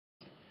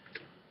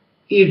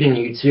Evening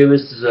YouTube,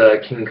 this is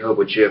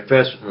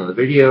KingCobraJFS with another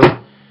video.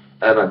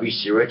 I have my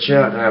BC Rich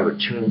out and I have a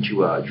tune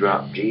to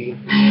drop D.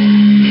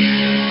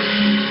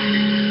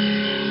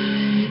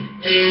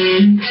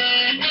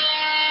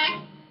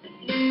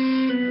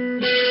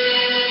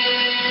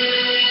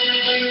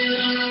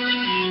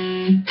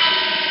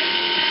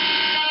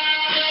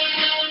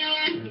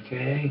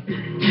 Okay.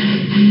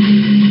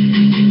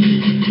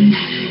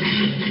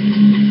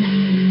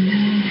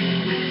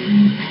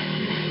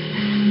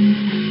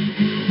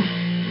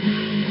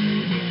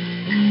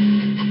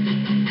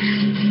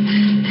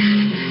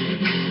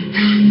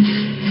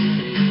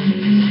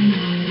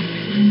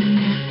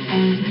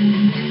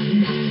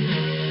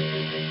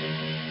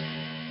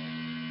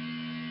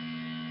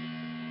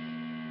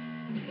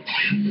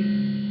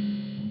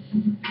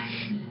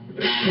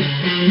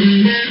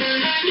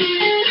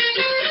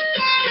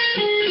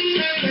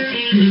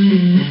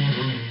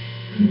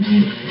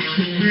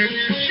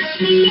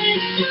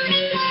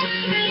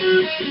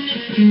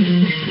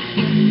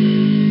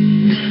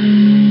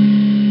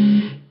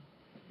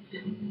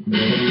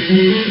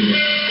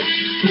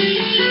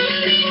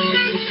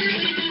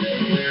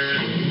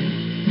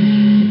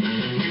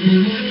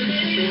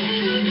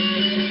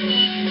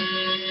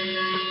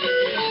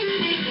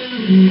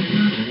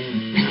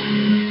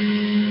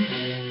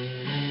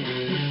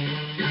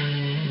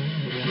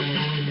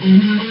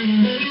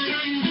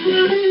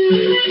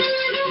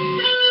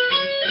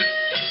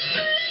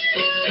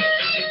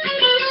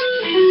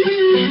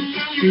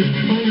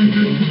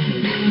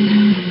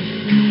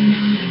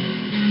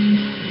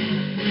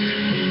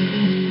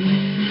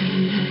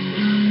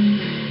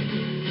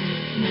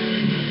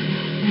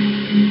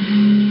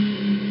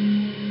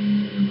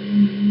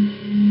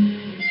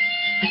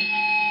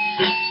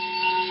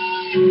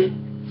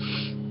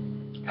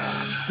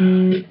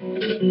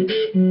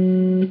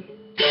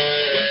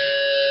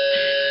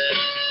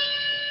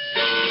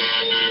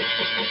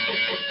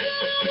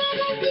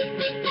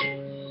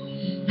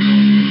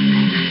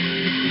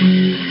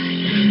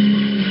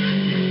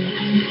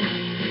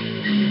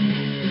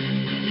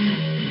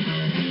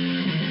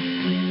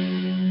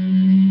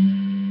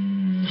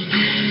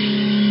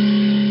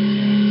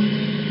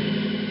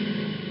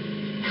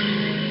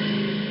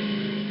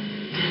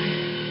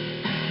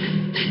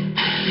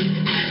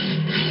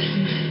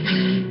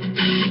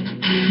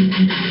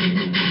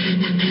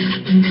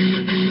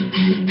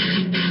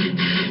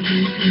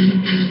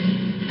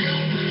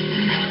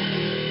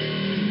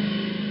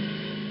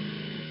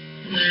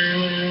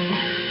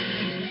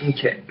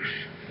 Okay.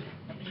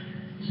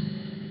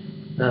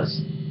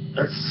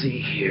 Let's see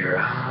here.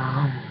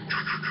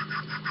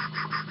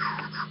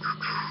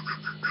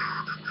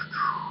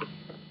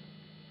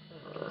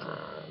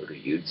 Go to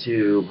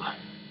YouTube.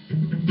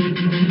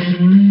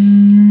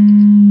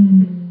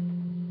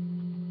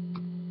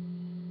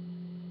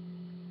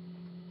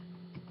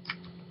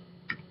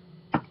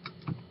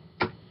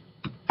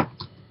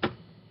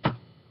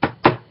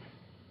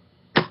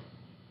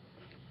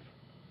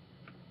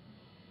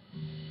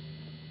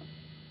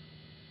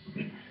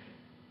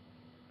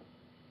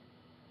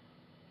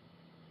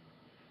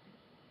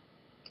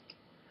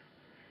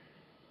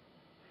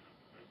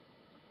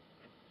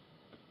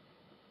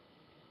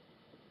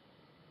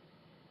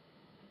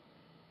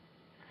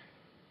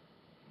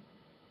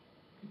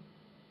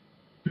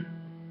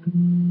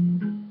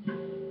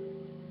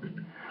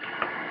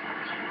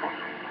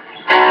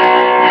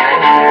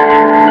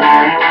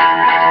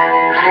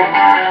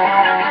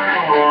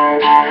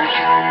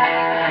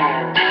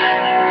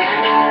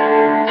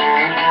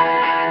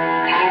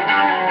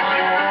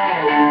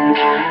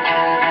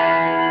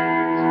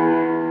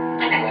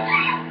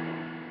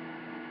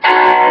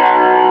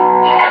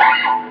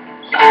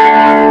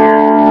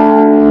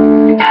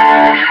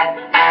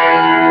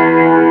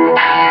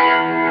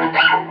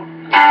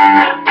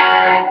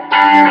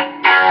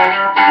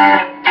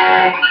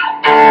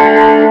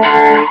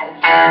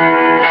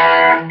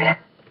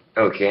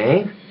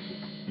 Okay.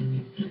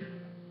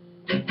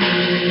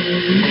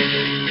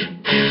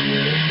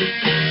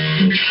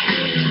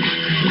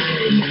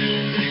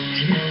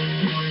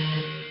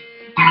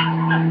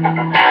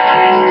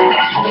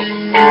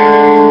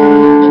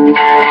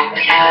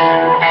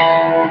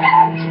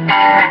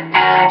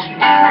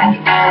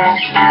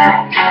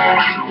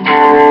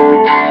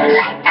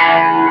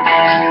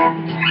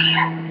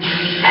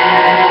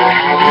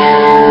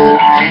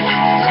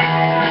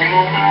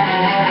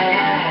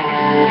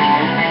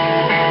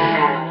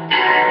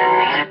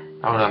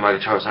 Oh no, my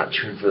guitar's not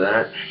tuned for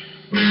that.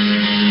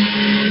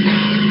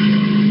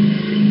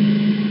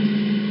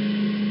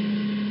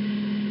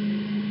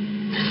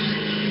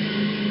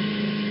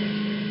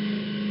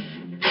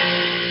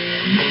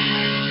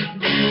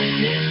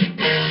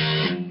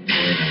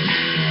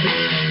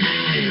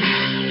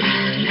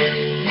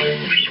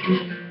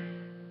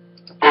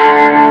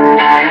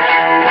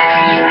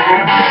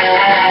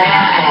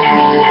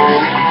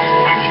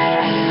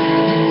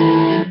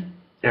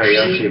 There we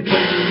go.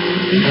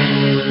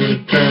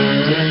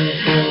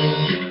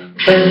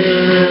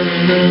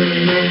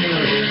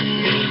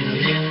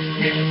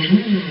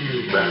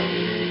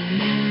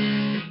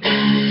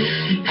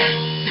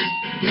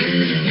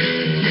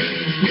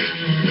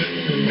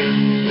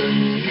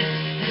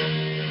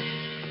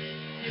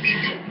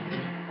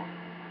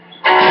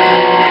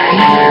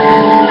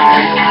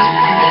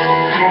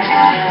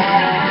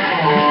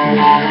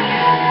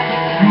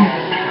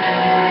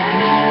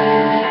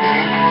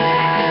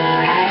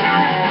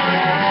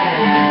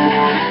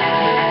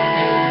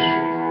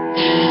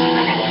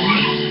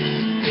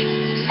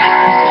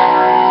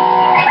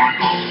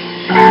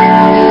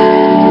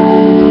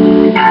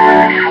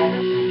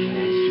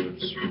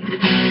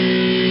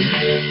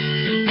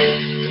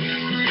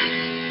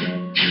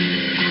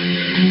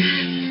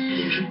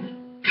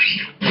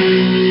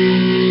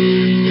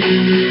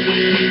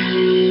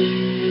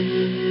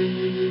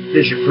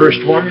 There's your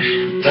first one.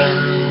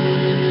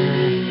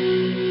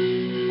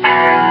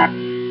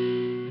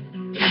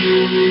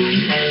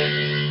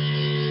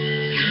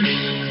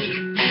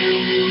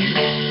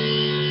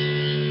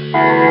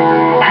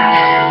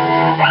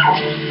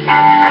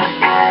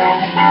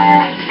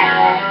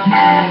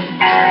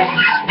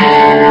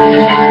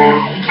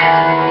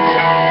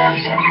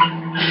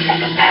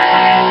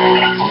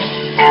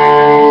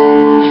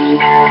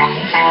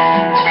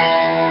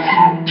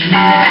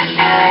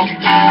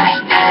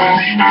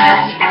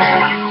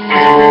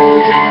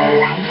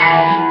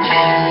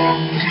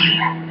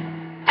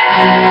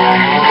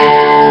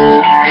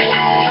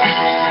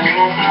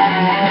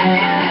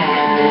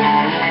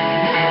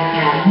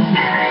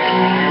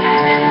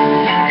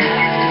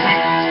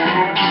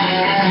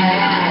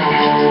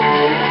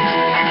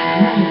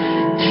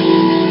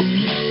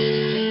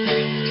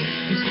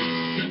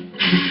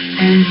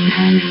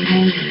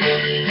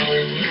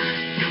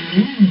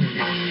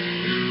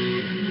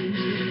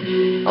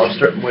 I'll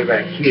start way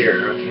back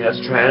here. Okay, let's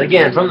try it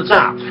again from the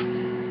top.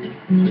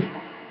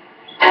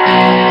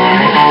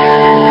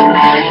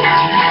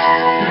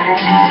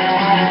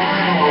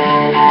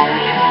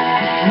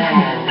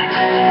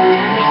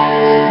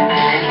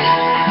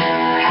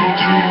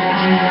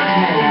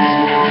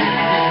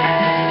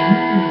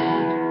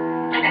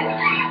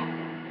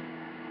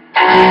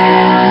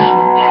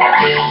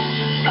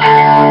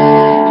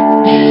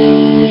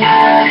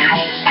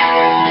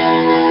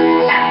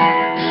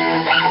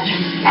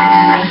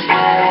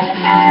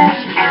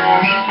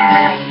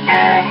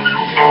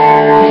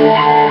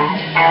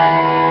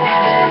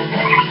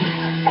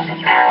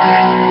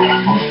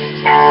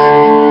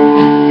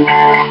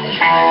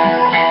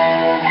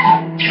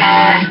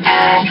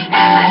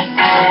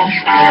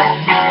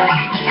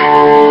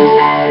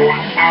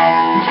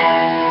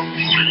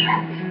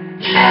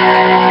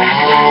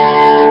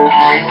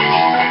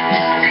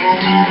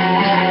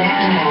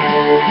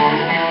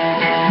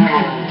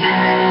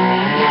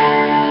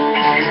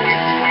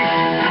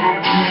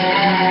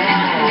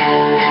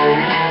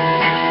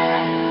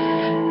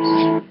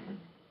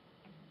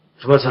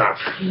 From the top.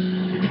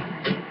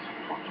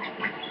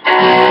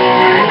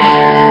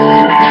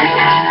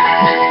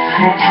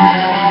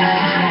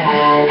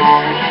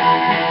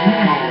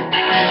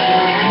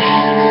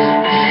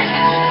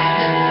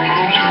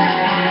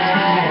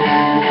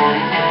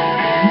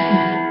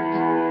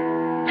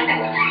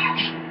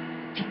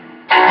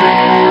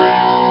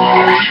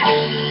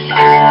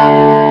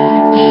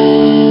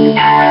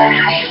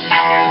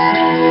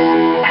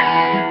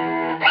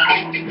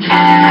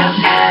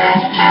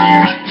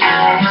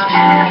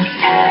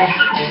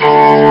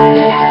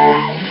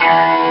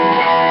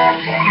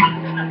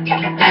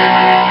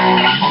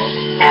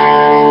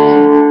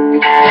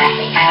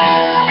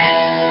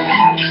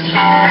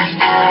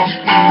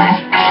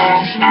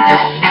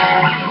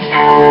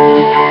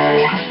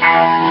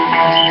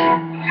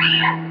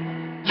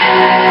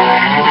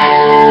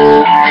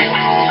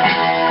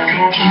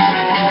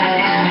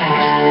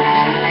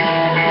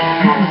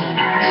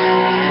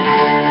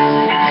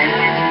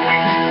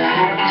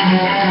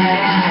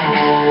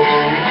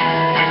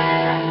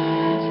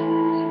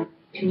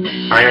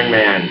 Iron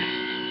Man.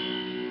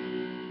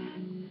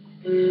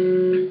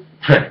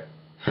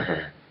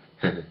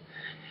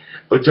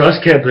 Oh,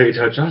 Josh can't play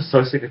guitar. Josh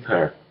sucks at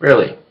guitar.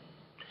 Really?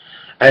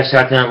 I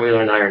sat down and we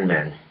learned Iron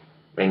Man.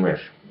 Main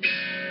riff.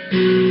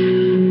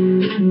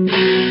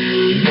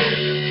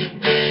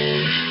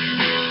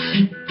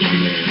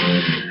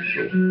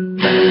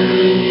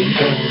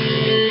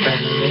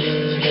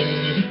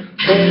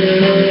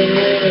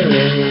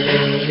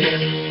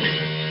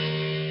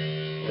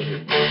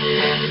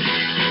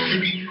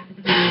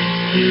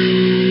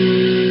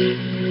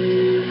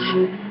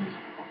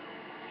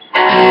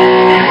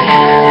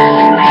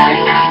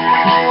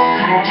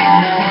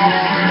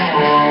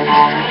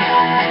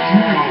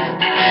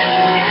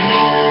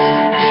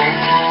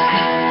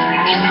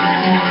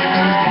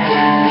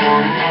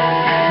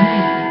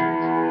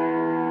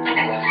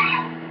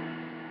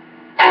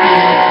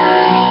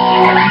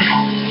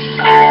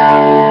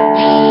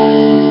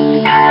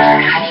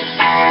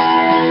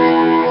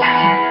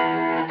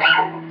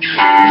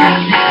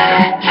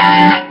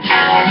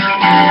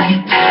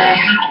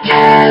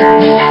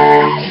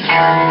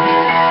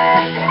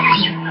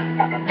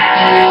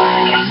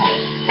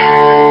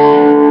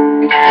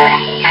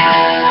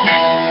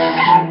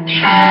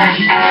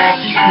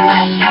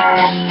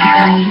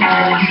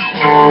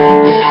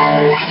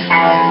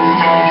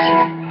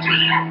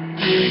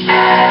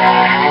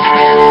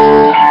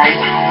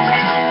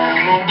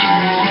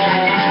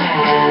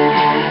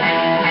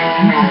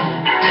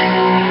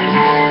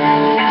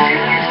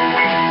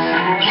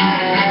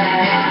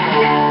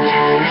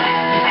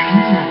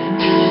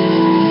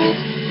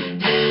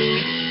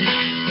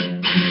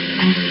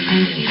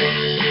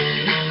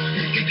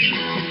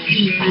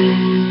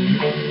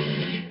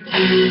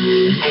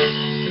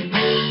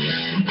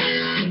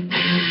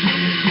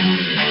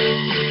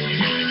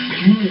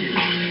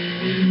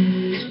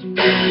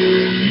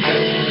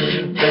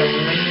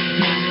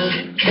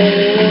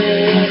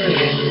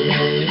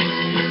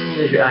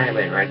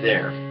 violin right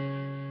there.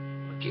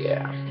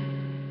 Yeah.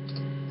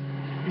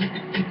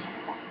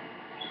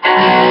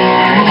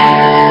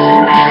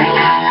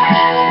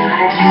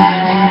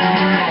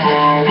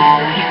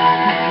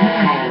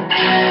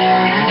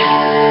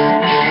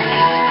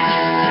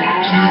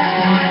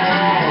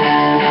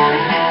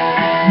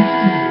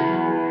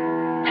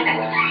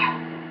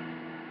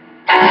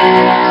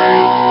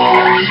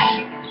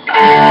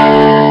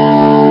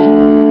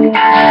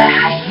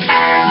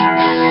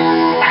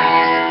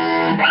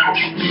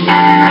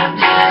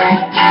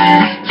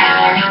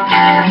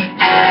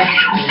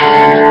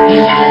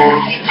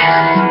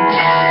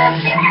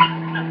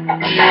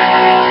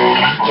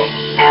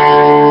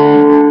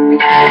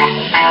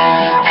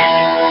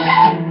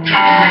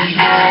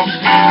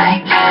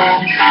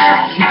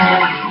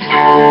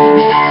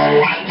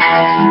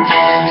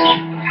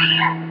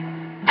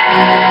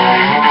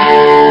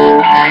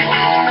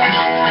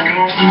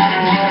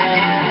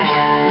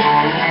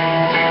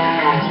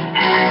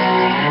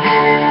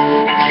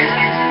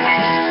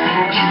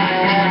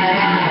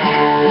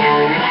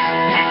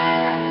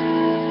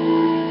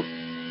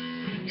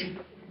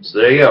 So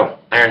there you go,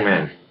 Iron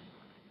Man.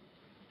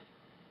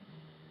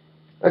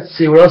 Let's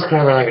see, what else can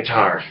I learn on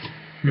guitar?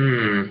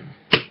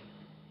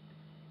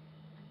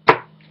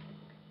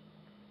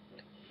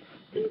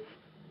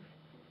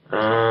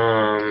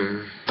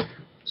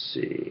 Let's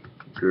see.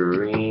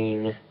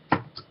 Green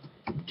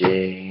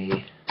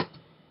Day,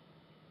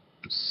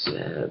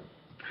 September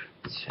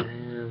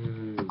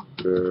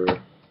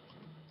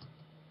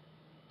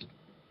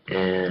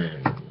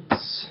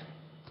ends,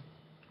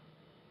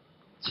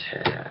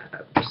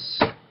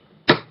 tabs.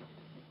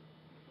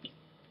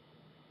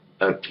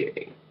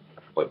 Okay.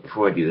 But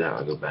before I do that,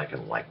 I'll go back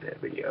and like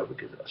that video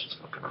because that's just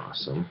fucking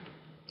awesome.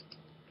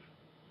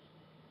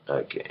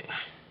 Okay.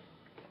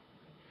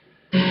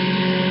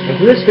 And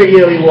for this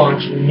video, we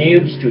want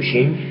Noob's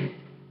Tushing.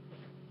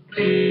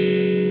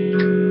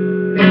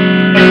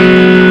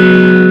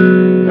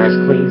 Nice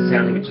clean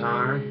sounding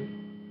guitar.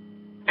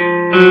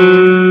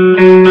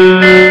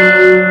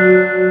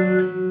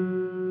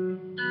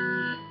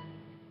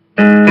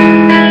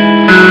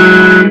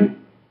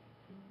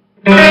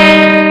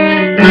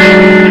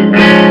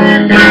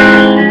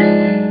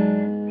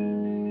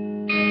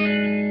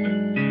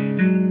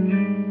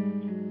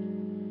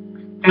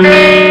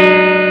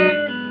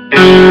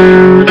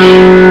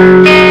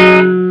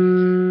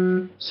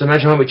 So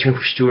imagine what we tune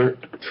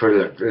for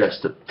the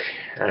rest of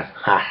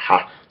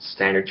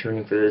standard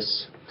tuning for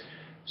this.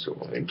 So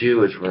what we're going to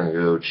do is we're going to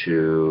go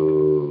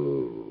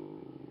to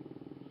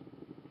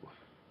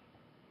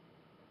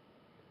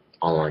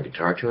Online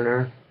Guitar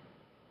Tuner.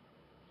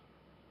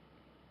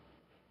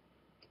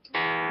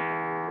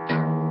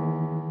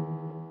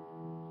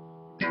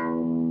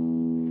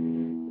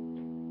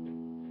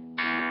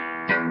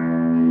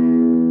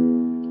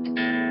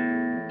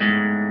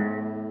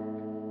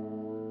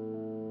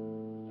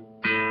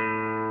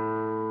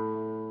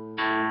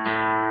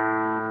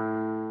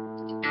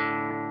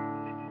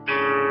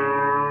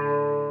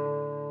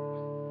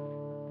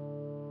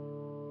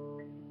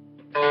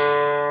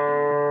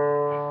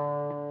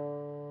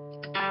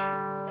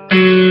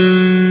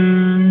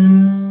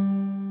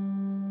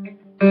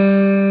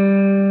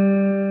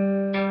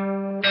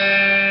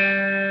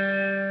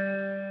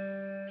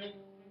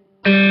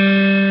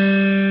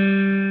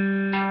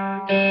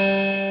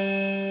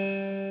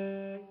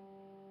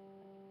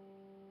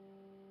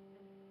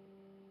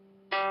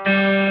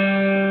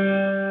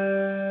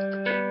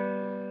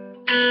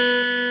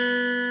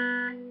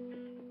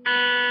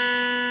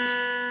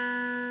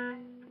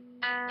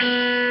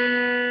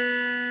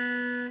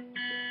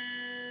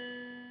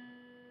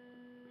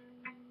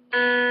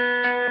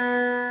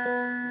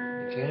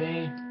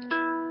 Okay.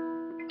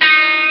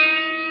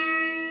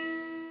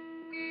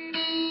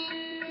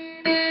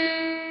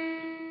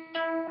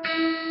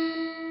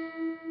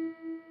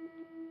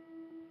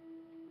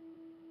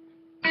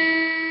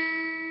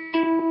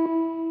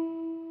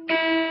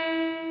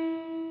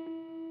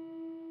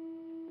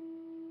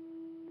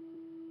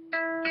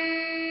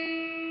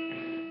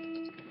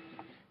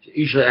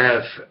 Usually I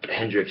have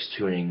Hendrix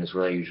tuning is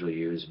what I usually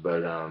use,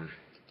 but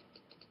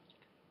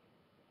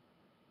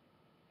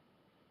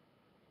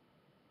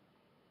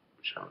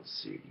which I don't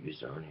see it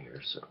used on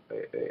here. So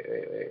wait.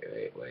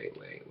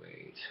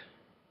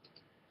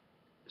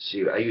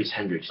 See, I use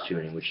Hendrix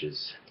tuning, which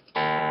is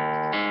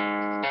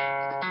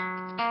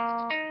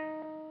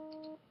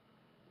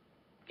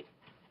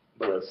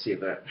but let's see if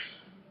that.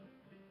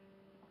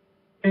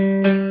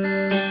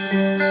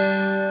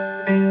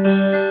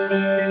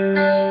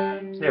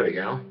 There we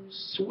go.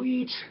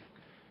 Sweet.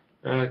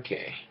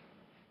 Okay.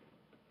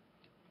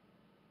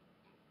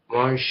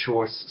 Ron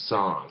Short's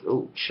song.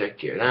 Oh,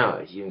 check it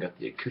out. You even got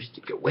the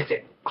acoustic with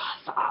it.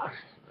 Awesome.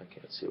 Okay,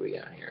 let's see what we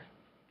got here.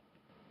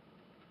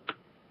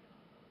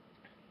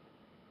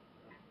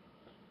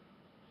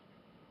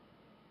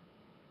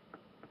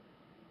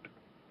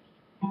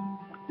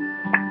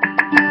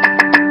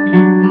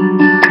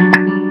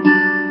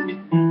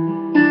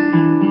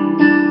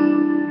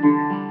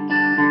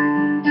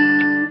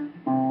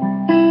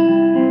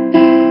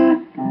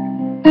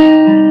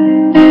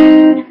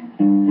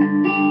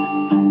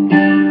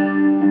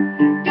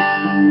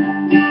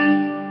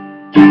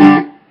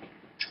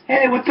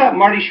 what's up?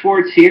 Marty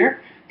Schwartz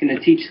here. Going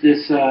to teach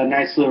this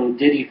nice little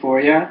ditty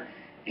for you.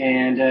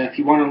 And if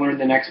you want to learn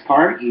the next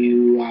part,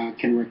 you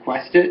can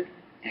request it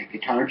at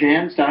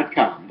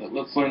guitarjams.com. But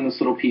let's learn this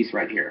little piece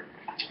right here.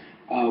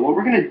 What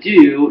we're going to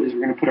do is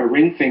we're going to put our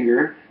ring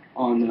finger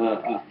on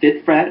the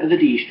 5th fret of the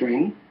D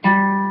string.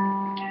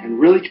 And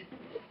really...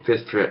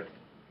 5th fret.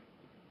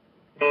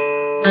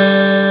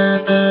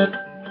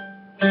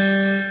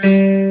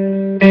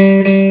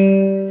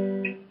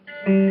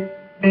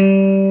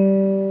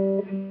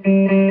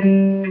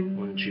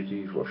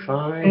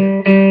 Five.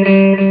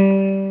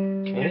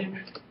 Okay.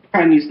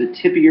 Try and use the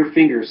tip of your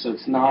finger so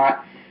it's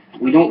not,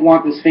 we don't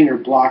want this finger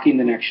blocking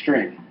the next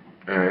string.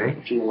 Alright.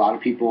 Which is a lot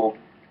of people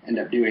end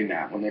up doing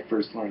that when they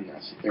first learn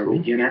this, if they're cool. a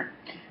beginner.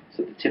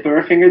 So the tip of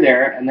our finger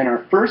there, and then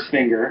our first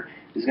finger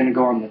is going to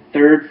go on the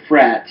 3rd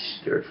fret,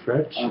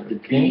 of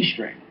the B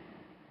string.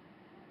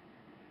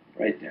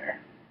 Right there.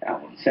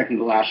 That one, second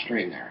to last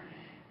string there.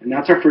 And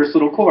that's our first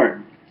little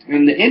chord.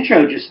 And the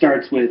intro just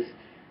starts with,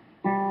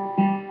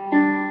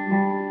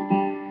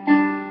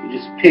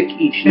 pick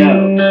each note.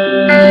 When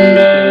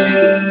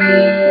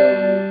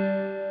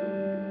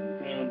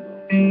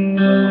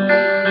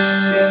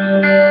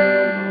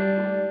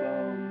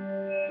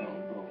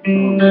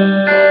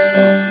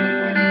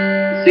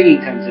the singing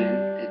comes in,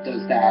 it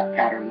does that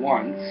pattern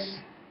once.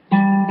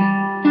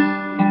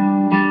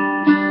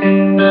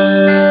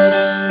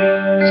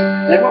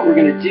 Then what we're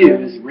going to do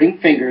is ring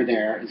finger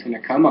there is going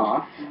to come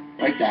off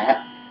like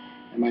that,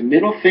 and my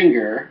middle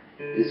finger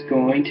is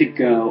going to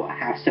go a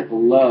half step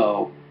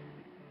below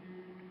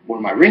where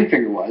my ring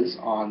finger was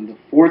on the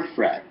 4th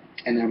fret,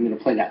 and then I'm going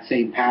to play that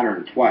same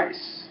pattern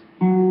twice.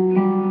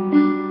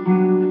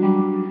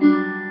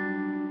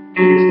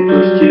 Here's the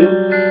first two.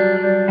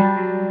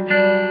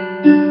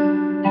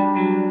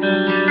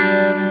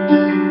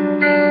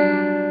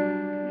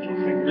 Middle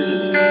finger to the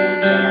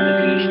 4th fret on the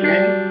D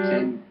string,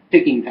 same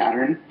picking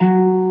pattern.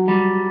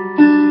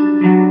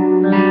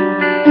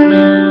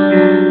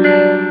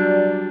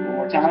 One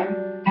more time.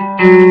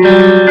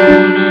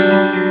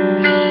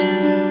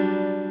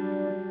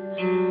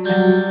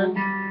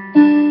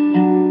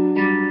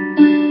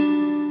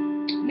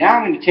 Now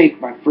I'm going to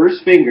take my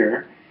first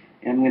finger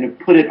and I'm going to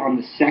put it on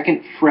the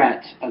 2nd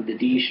fret of the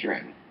D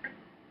string.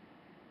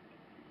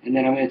 And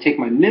then I'm going to take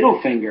my middle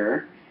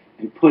finger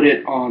and put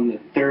it on the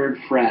 3rd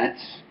fret,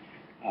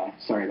 on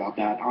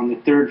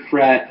the 3rd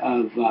fret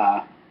of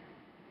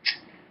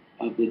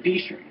the B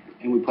string.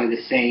 And we play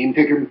the same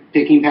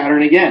picking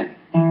pattern again.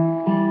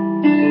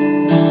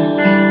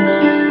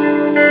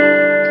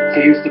 So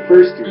here's the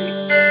first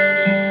 3.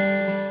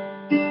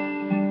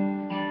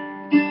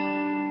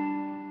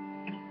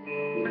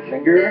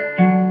 Finger.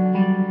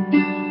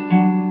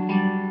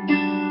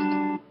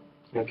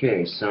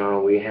 Okay,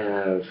 so we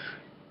have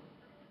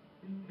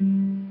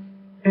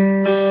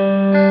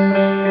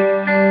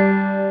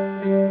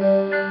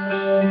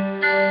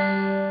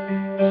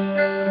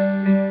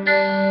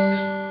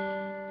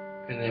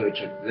and then we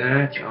took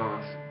that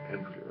off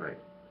and put it right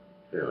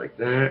there like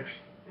that.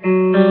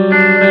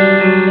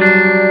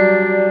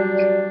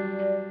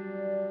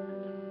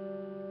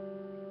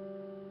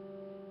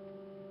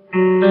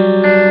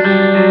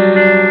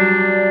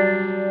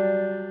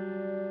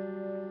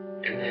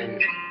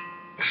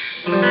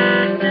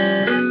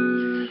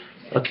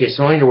 Okay,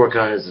 so all I need to work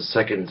on is the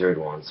 2nd and 3rd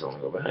one, so I'm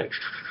going to go back.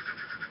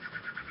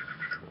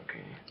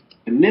 Okay.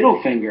 The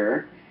middle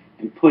finger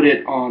and put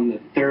it on the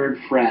 3rd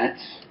fret.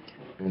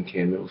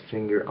 Okay, middle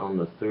finger on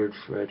the 3rd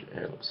fret,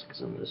 and it looks like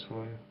it's on this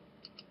one.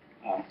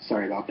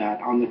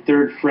 On the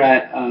 3rd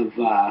fret of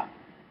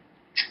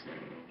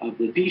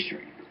the B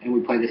string. And we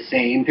play the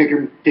same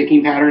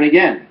picking pattern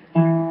again.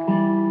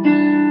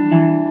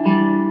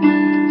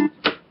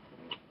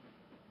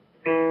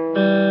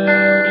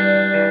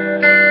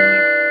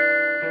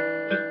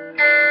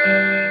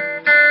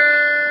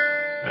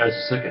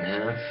 That's the 2nd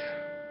half.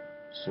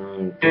 So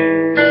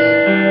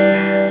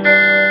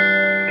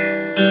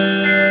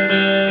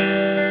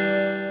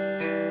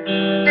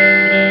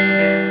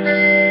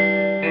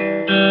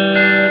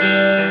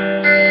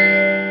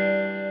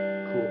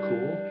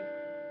cool.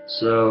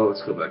 So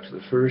let's go back to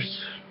the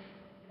first.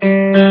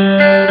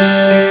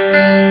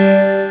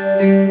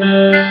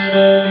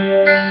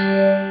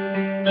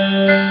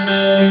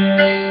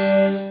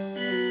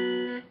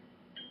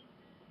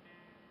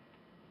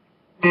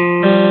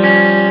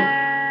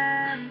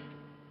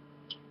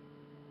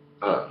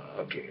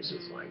 Okay, so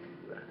it's like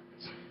that.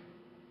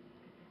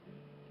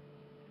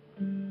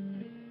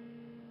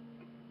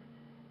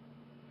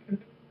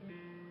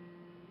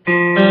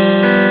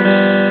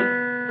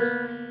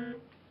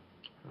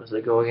 How does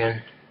that go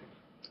again?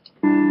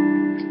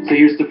 So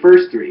here's the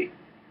first 3.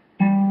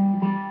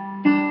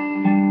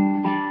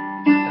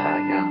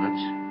 Got it.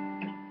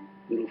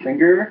 Middle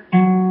finger.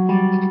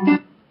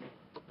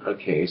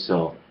 Okay,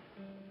 so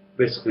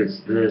basically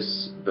it's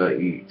this, but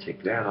you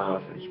take that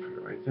off and just put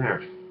it right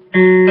there.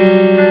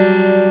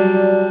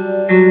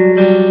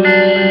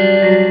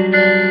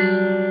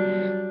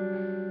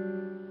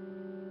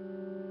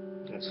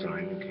 That's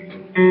fine, okay.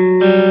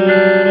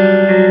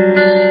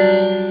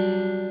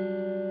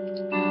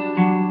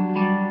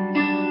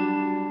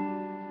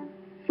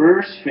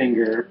 first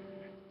finger.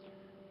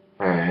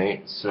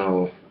 Alright,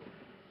 so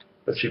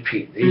let's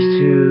repeat these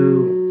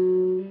two.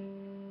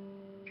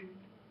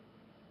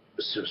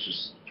 So it's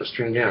just a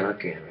string down.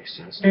 Okay, that makes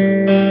sense.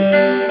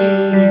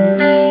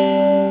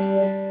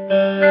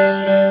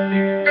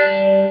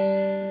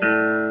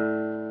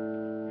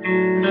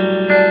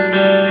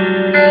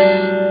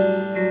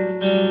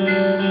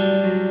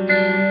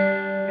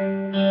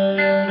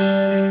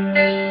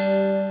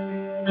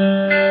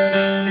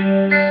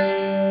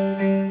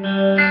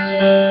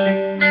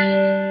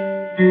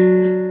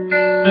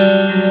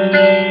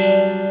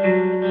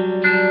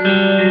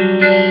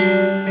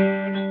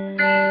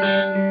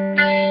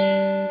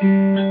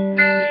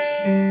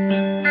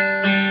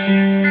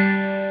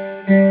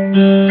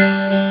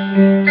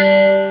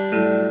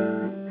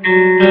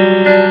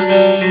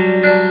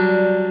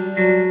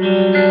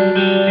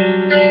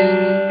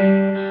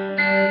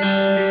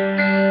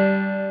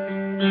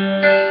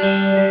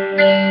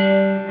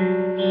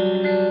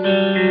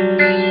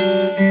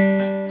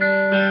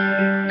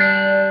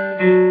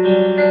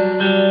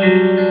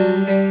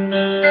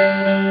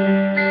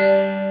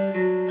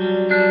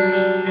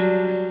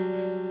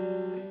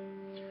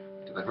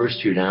 The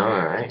first two down,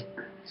 alright.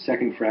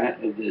 Second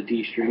fret of the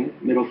D string,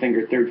 middle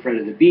finger, third fret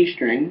of the B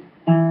string.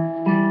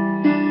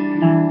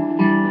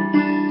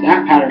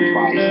 That pattern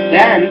twice.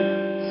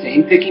 Then,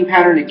 same picking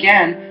pattern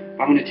again.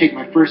 I'm going to take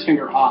my first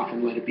finger off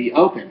and let it be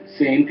open.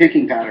 Same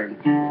picking pattern.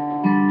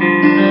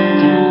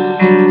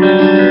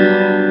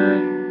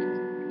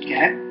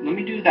 Okay, let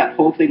me do that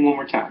whole thing one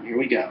more time. Here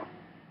we go.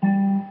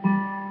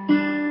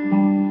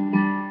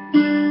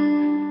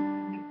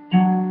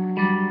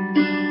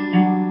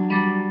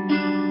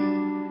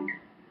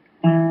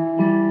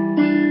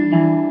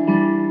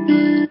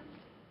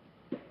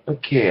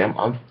 Okay,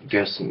 I'm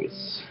guessing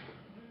it's...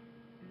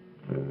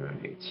 Alright,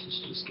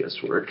 it's just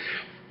guesswork.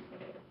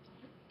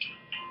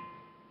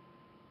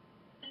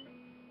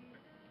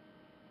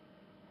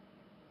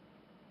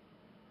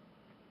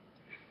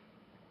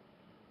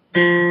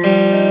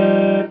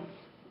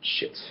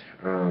 Shit.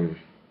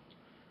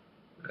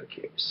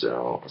 Okay,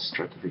 so let's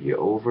start the video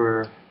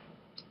over.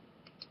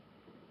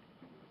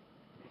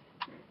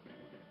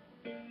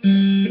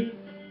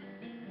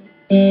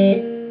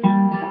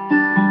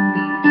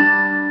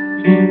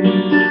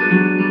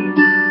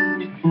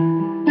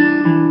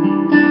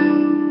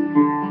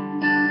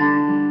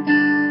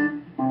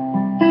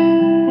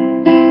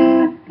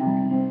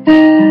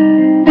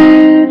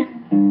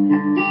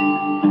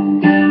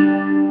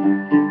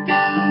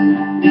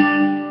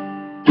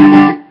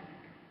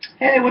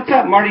 Hey, what's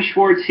up? Marty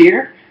Schwartz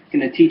here.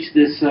 Going to teach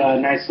this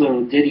nice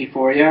little ditty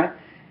for you.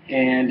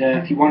 And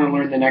if you want to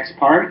learn the next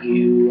part,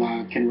 you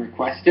can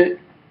request it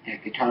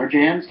at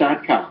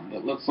KingCobraJFS.com.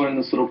 But let's learn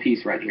this little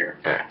piece right here.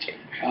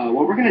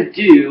 What we're going to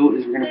do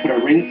is we're going to put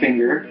our ring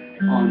finger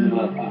on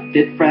the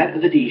 5th fret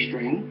of the D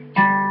string.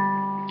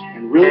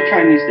 And really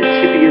try and use the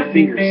tip of your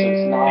finger so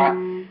it's not...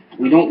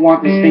 We don't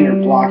want this finger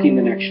blocking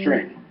the next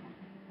string.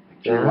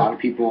 A lot of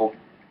people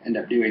end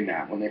up doing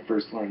that when they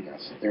first learn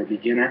this. If they're a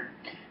beginner.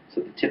 So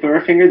the tip of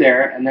our finger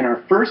there, and then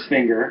our first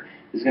finger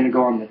is going to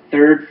go on the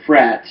 3rd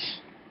fret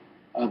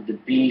of the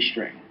B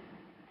string.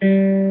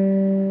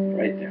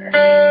 Right there.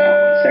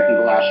 That one, second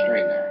to last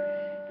string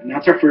there. And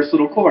that's our first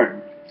little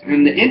chord.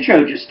 And the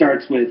intro just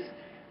starts with...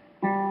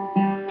 You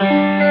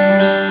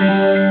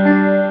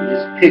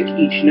just pick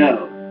each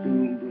note.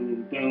 Boom,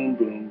 boom, boom,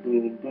 boom,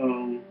 boom,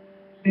 boom.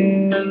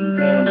 Boom, boom, boom,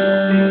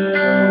 boom,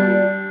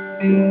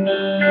 boom, boom, boom,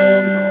 boom,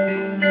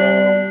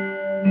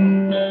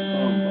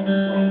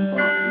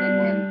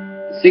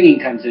 singing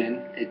comes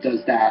in, it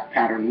does that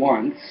pattern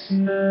once.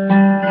 Then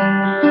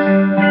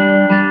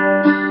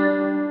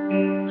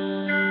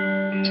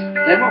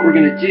what we're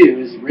going to do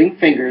is ring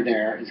finger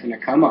there is going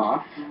to come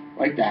off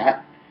like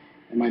that,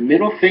 and my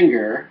middle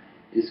finger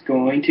is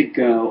going to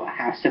go a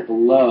half step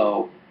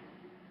below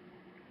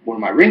where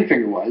my ring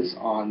finger was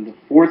on the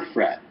 4th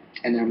fret,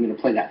 and then I'm going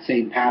to play that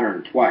same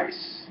pattern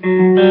twice.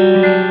 Here's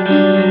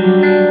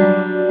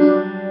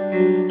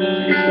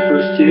the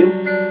first two.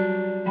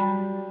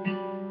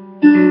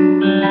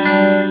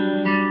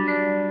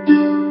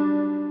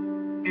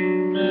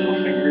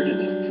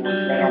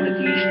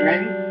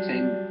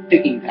 Same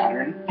picking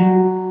pattern.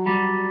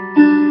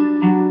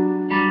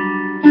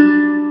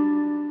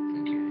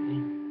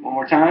 One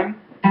more time.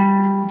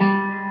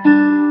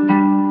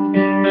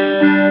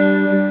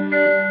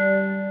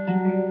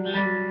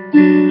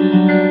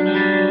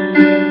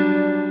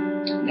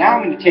 Now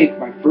I'm going to take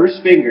my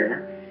first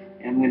finger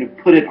and I'm going to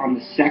put it on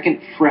the 2nd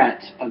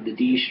fret of the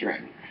D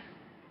string.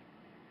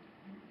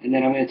 And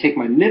then I'm going to take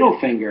my middle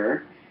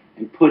finger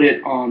and put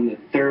it on the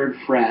 3rd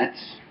fret.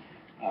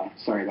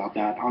 Sorry about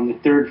that. On the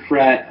 3rd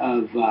fret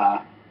of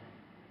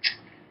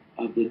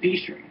the B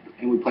string,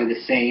 and we play the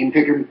same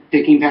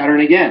picking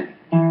pattern again.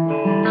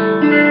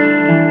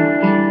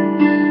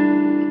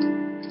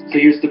 So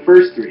here's the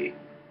first three.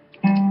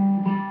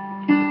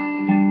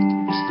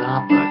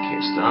 Stop. Okay,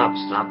 stop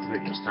the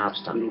video.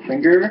 Stop. Middle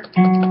finger. Why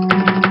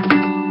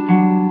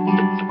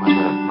is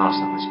that mouse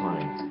not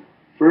responding?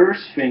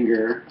 first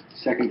finger,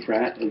 second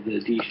fret of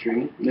the D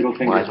string, middle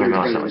finger, Why is my third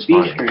mouse fret not of the B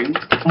responding? string.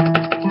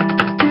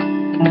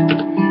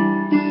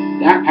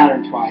 That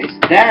pattern twice.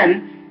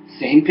 Then,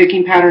 same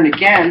picking pattern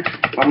again.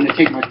 I'm going to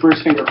take my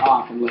first finger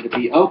off and let it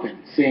be open.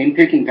 Same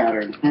picking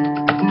pattern.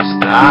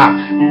 Stop!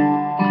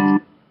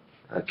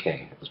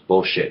 Okay, it was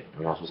bullshit.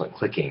 My mouse wasn't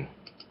clicking.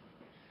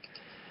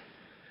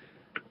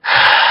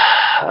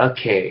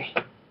 Okay.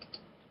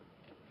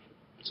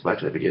 So back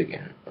to the video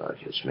again.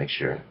 Okay, let's make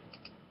sure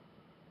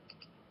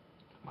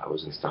I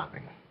wasn't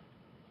stopping.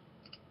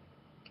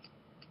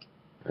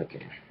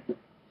 Okay.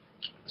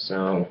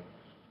 So,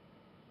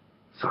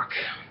 fuck.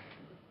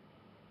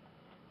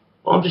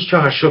 Well, I'm just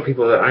trying to show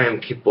people that I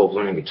am capable of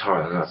learning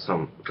guitar. I'm not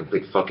some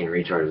complete fucking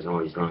retard who's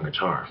always learning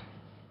guitar.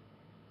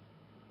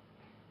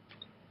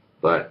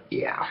 But,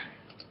 yeah.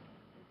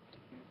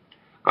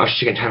 I was just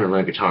taking time to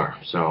learn guitar,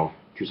 so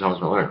 2 songs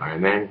to learn.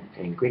 Iron Man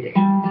and Green Day.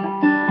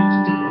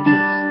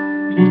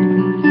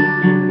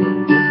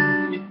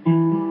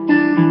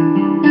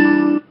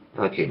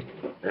 Okay,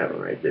 that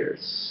one right there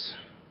is...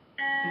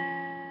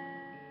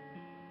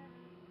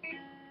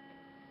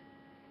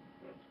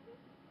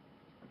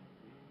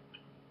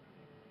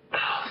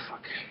 Oh,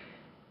 fuck.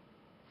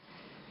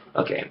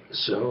 Okay,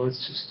 so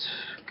let's just...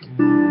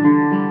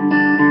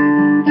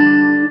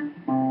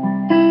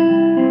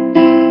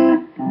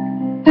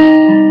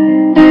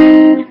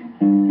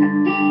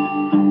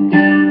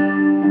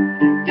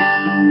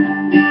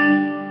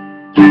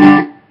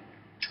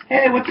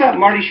 Hey, what's up?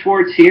 Marty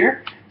Schwartz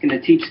here. Going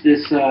to teach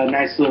this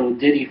nice little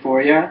ditty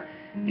for you.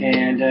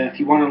 And if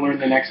you want to learn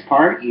the next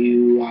part,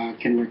 you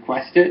can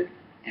request it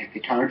at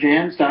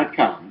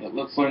KingCobraJFS.com. But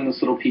let's learn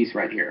this little piece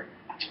right here.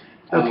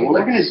 Okay, what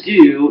we're going to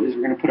do is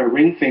we're going to put our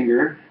ring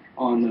finger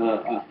on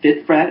the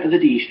 5th fret of the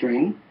D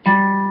string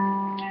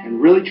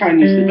and really try and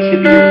use the tip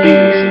of your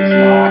finger so it's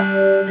not,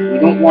 we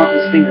don't want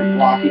this finger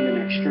blocking the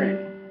next string,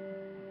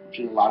 which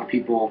is a lot of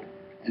people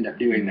end up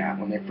doing that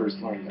when they first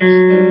learn this.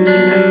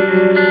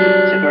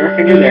 Tip of our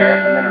finger there,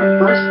 and then our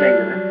first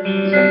finger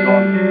is going to go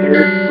on the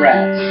 3rd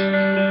fret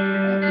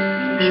of the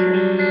D string.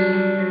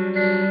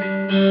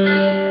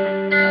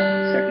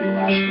 Second to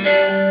last string.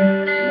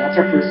 And that's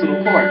our first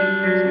little chord.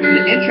 And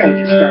the intro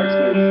just starts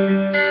with,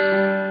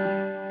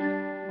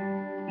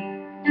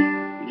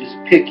 you just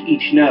pick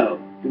each note.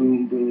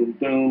 Boom, boom,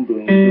 boom,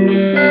 boom, boom,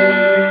 boom.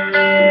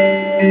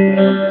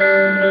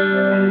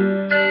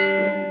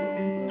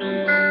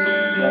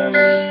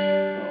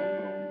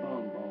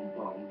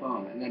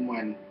 And then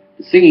when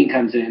the singing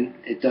comes in,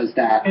 it does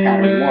that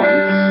pattern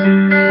once.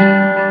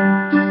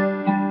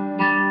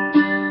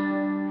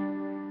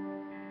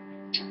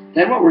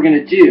 Then what we're going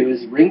to do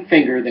is ring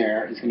finger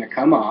there is going to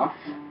come off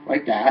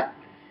like that,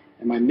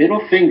 and my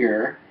middle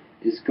finger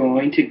is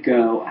going to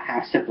go a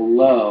half step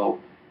below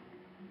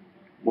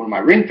where my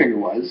ring finger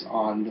was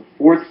on the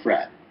 4th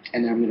fret,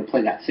 and then I'm going to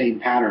play that same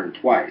pattern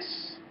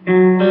twice. So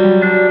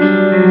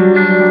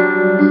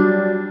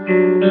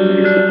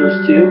here's the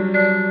first 2.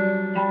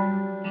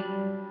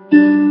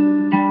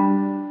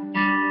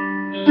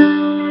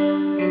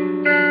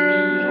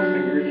 Middle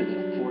finger to the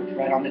 4th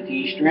fret on the D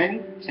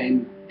string,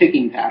 same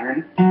picking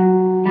pattern.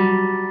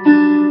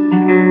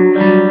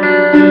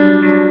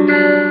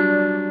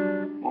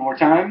 One more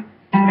time.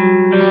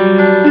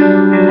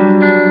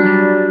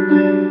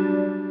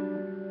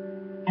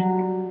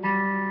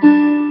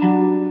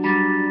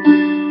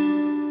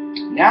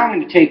 Now I'm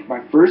going to take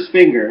my first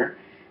finger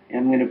and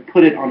I'm going to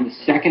put it on the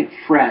 2nd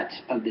fret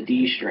of the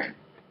D string.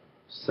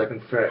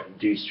 2nd fret,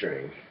 D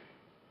string.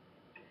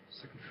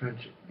 2nd fret,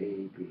 A,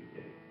 B, A.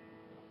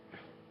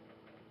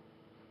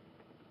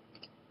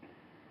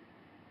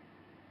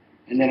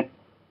 And then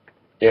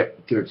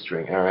Yep, 3rd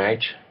string,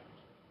 alright.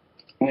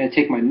 I'm going to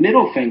take my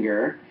middle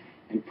finger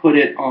and put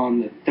it on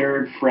the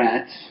 3rd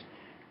fret,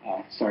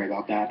 sorry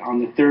about that, on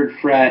the 3rd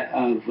fret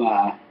of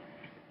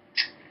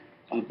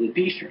the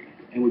B string.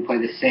 And we play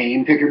the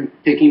same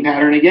picking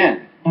pattern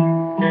again. So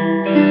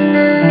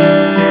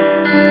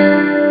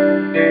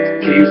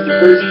here's the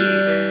first key.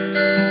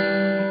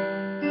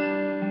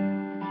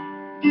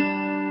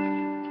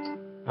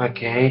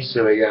 Okay,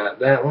 so we got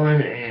that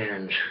one,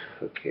 and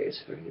okay,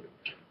 so we can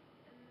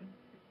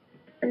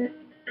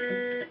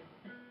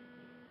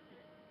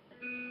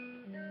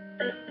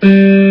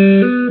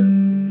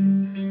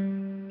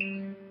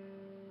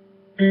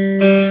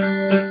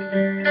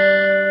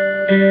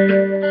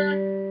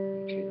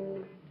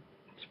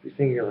just be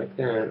finger like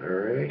that,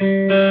 alright.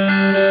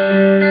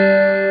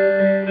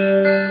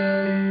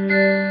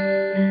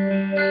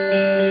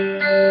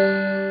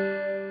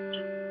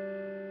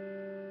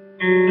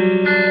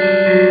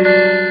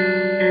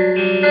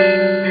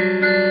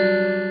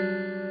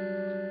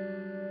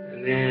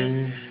 And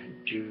then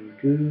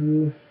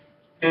do.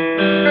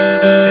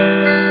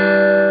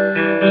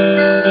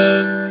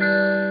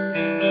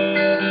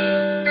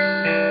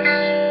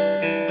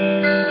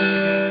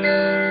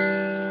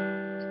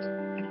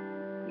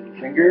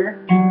 Finger,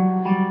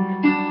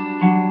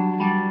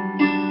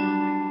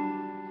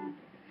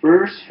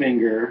 first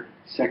finger,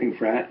 2nd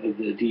fret of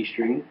the D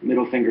string,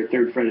 middle finger,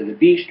 3rd fret of the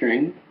B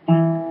string,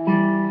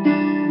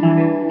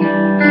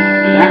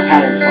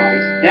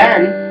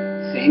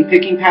 Then, same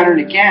picking pattern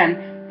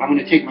again. I'm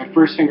going to take my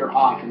first finger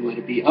off and let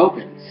it be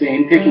open.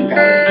 Same picking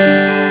pattern.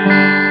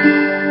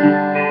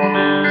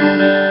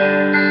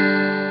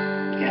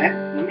 Okay,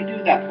 let me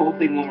do that whole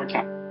thing one more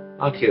time.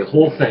 Okay, the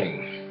whole thing.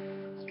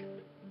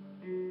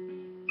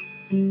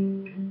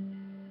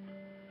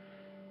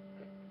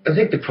 I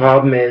think the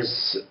problem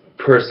is,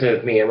 personally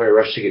with me, I'm going to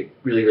rush to get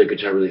really good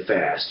guitar really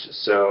fast.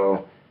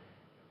 So,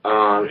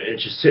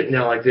 it's just sitting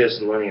down like this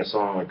and learning a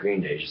song like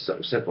Green Day, just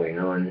something simple, you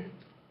know, and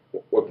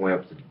work my way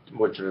up to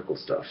more difficult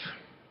stuff.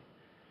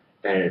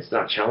 And it's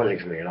not challenging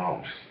for me at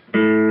all.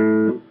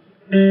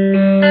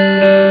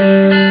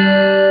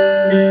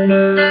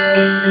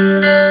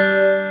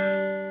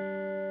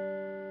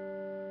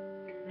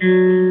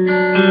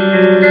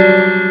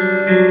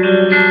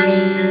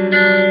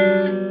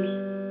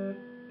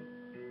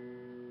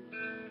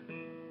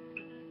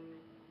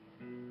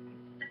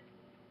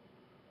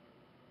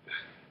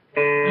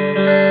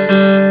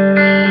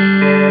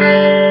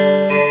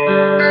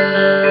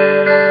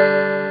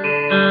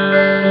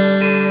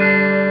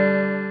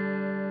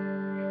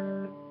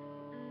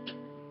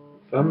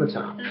 From the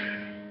top.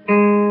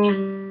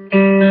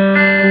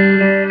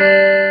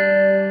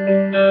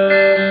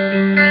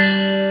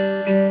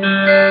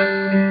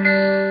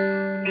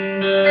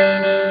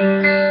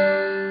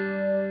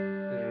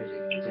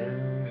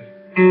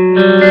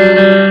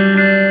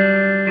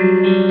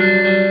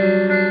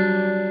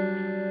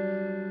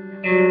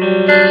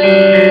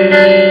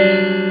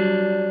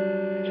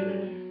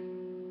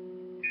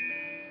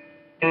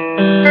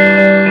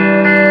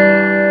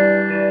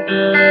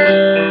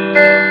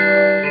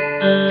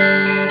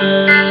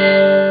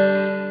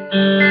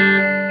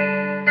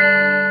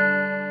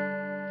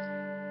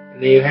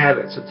 And there you have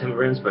it,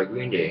 September Ends by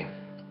Green Day.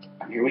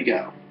 Here we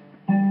go.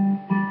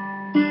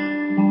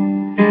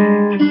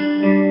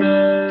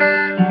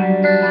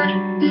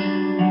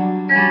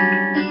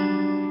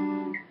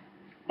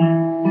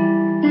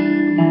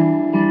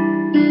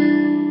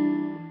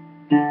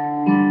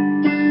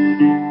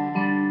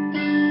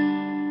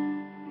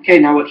 Okay,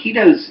 now what he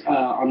does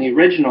on the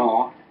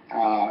original,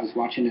 I was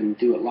watching him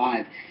do it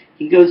live,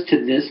 he goes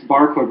to this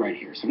bar chord right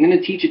here. So I'm going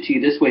to teach it to you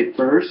this way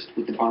first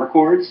with the bar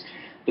chords,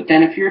 but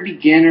then if you're a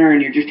beginner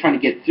and you're just trying to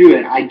get through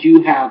it, I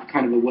do have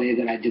kind of a way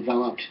that I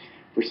developed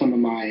for some of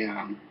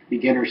my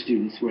beginner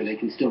students where they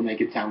can still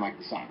make it sound like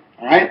the song.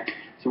 Alright?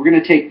 So we're going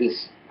to take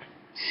this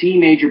C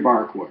major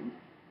bar chord,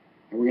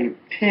 and we're going to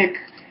pick...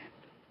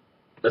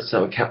 Let's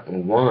start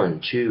counting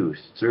 1, 2,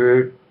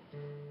 3rd,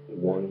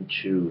 1,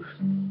 2,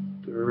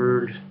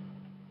 3rd,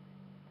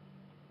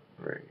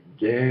 right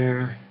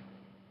there,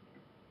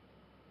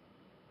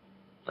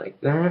 like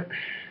that.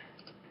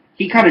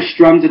 He kind of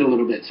strums it a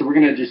little bit, so we're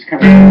going to just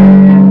kind of...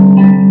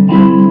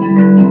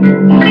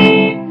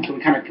 So we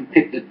kind of can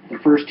pick the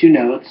first two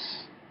notes,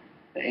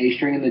 the A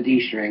string and the D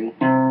string,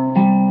 and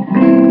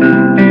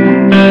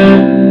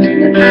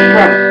then just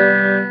strum it.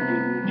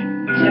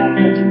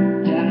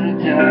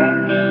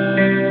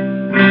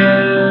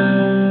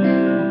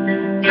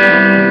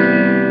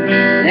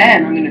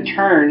 Then I'm going to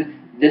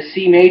turn this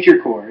C major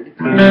chord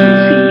into a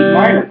C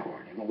minor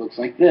chord, and it looks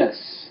like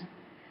this.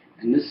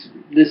 And this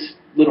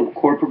little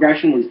chord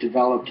progression was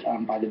developed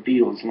by the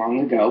Beatles long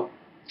ago,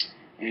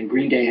 and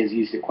Green Day has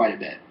used it quite a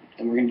bit.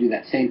 And we're going to do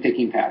that same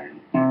picking pattern.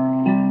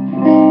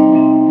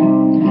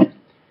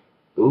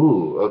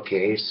 Ooh,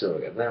 okay, so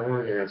I got that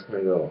one, and that's going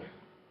to go.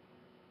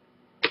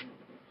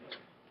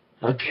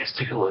 Okay, let's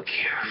take a look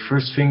here.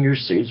 First finger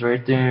stays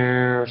right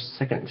there.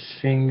 Second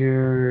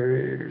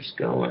finger's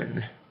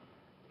going.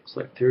 Looks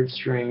like 3rd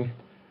string.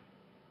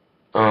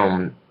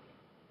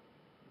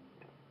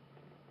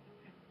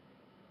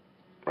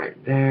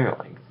 Right there,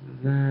 like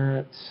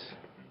that.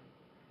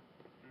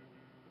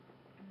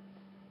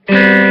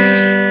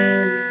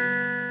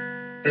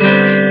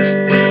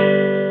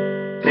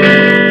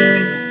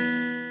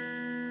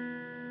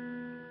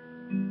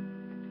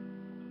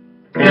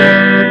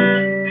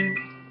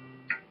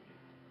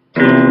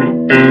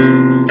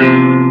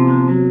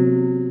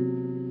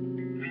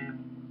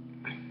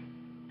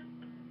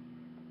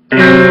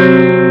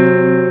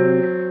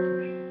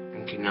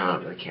 Okay, no,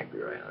 that can't be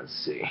right. Let's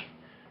see.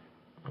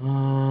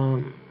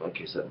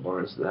 Okay, so that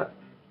bar is that.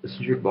 This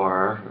is your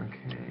bar,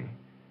 okay.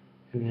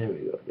 And then we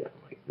go down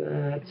like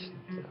that,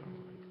 down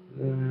like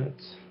that,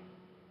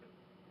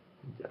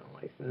 down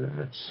like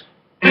that.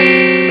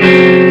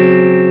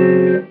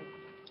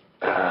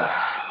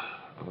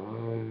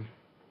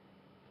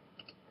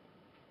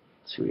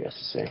 Let's see what he has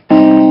to say.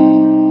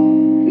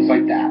 Just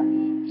like that.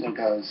 So it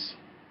goes.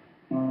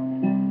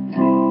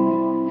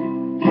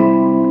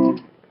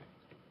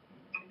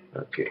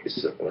 Okay,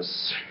 so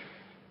let's...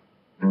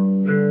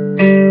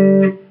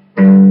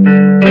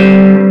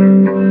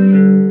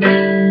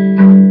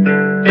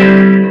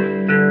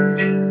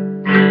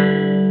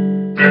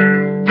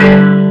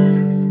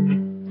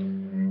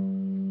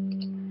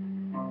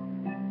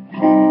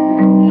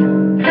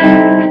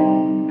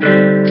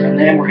 And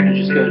then we're going to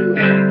just go to a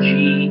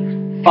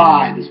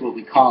G5 is what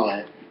we call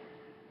it.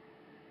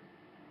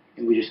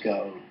 And we just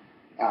go...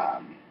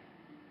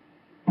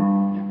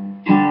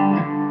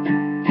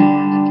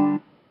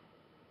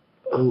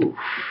 Oh,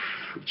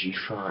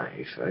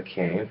 G5.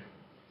 Okay.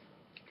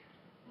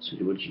 So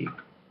do a G.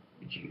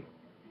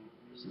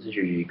 This is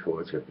your G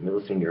chord. It's got the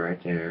middle finger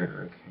right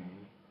there. Okay.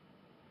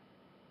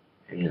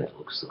 And it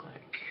looks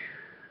like.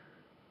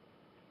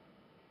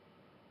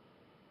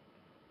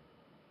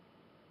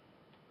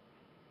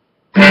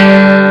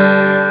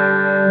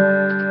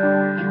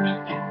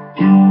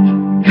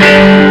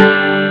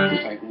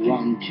 It's like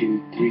 1,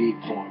 2, 3,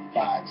 4,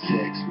 5, 6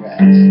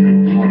 reps.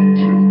 1,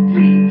 2,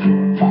 3,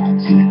 4,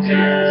 5, 6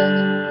 reps.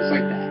 Just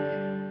like that.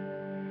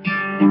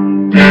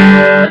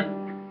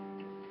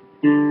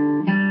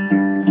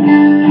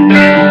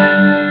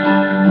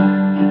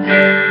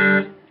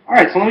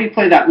 Alright, so let me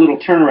play that little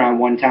turnaround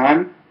one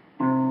time.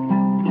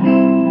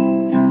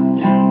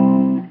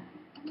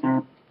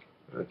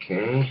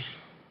 Okay.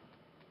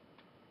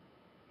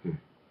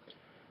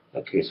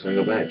 Okay, so I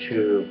go back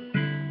to.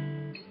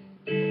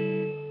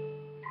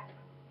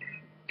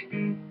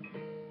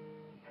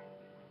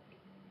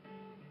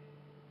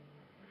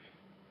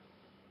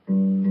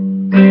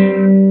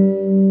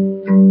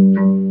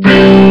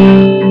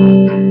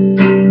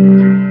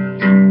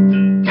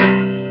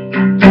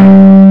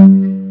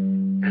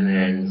 And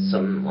then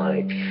something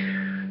like.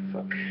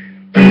 Fuck.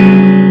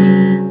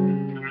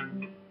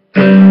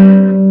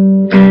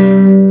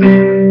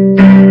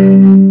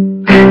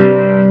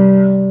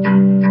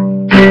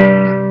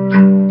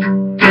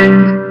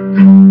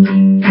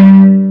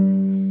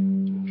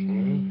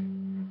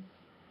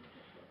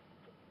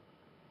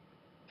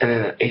 And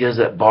then he does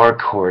that bar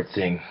chord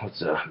thing.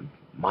 What's a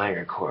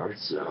minor chord?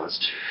 So let's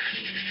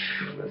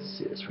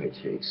see. That's what it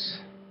takes.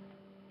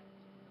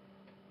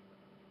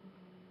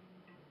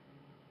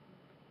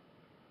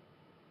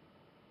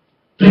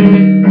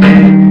 Doesn't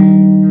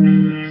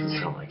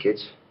sound like it.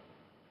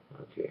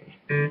 Okay.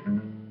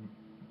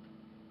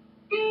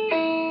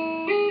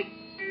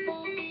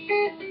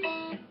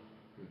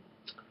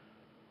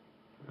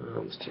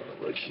 Let's take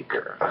a look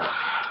here.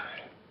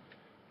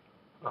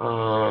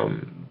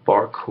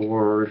 Bar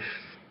chord.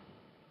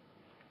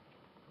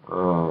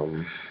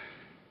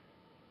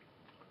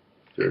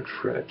 Third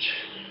fret.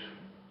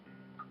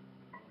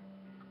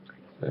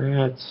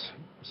 That's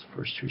the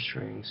first two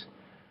strings.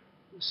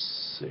 Let's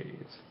see,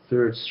 it's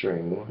third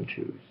string. 1,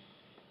 2,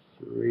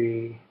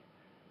 3.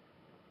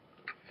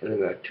 And then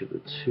back to the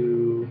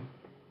 2.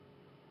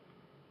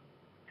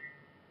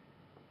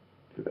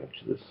 And back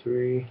to the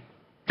 3.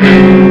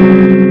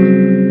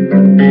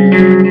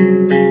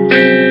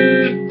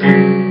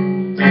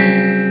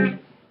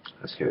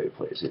 That's how he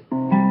plays it.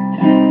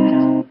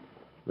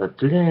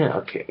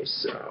 Okay,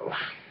 so.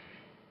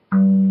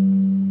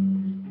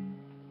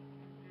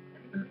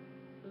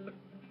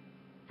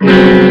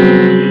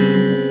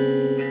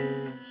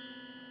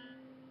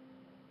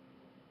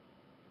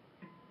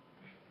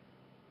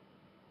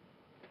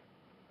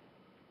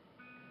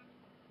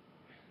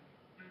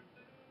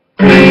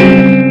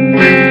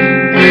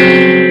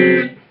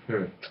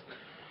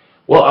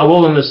 Well, I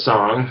will end this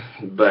song,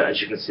 but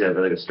as you can see, I have a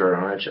really good start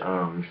on it.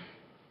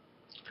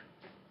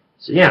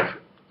 So yeah,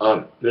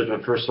 there's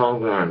my first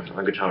song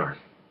on guitar.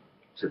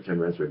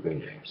 September ends with Green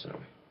Day, so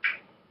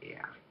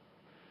yeah.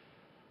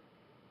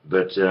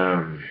 But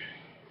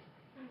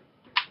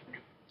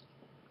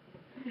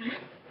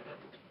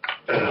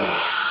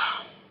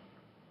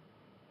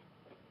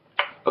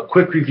a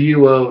quick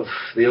review of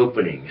the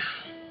opening.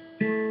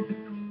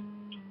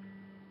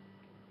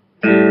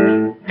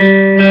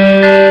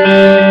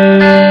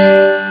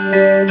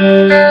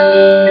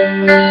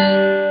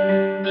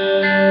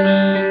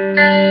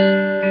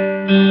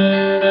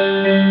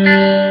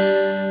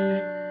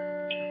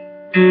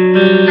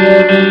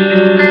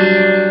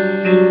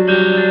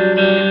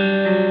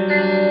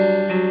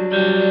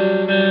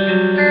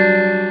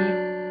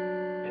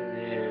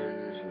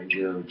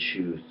 Go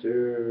to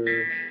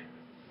third.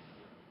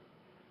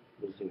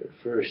 We'll think at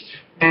first.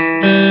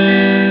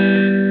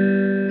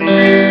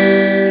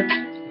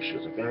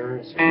 Shows a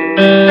balance.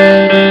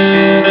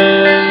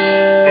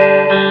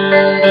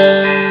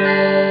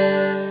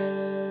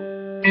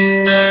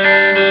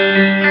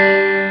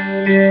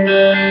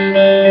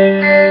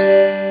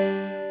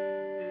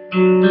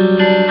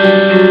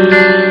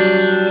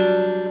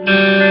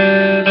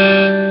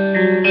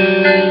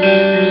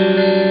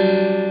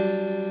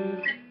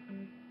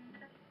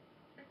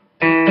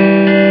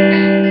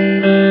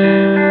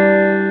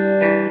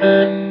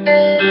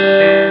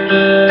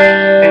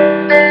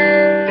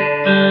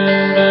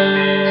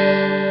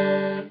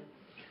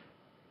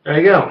 There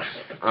you go.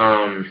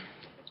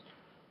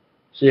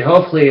 So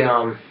hopefully, you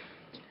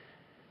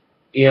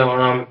know, when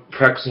I'm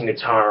practicing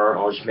guitar,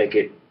 I'll just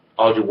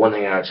I'll do one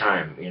thing at a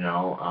time, you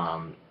know.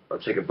 I'll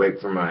take a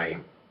break from my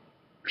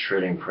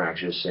shredding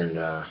practice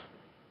and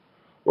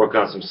work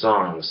on some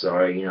songs.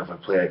 So, you know, if I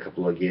play a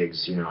couple of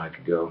gigs, you know, I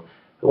could go,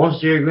 who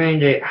wants to hear Green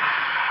Day?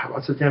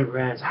 What's the September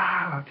Ends?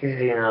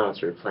 Okay, you know,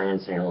 start playing,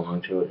 singing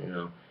along to it, you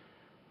know.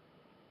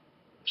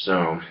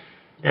 So,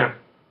 yeah.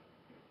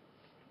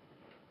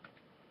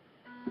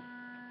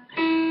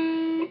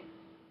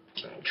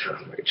 Turn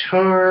on my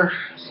guitar,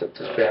 set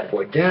this bad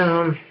boy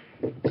down.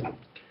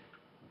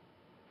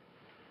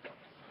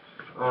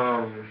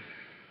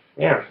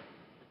 Yeah.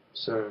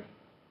 So,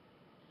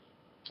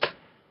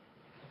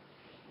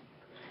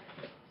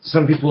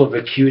 some people have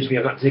accused me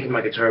of not taking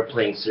my guitar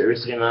playing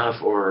seriously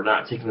enough, or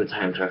not taking the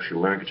time to actually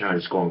learn guitar and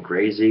just going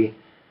crazy.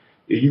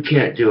 You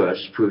can't do it. That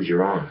just proves you're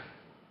wrong.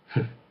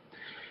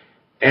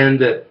 And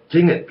the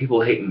thing that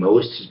people hate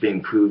most is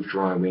being proved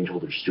wrong, being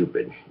told they're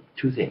stupid.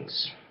 Two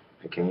things,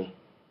 okay?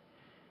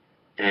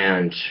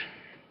 And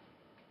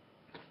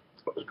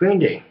it was Green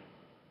Day.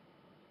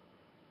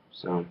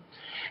 So,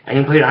 and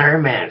he played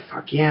Iron Man.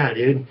 Fuck yeah,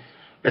 dude.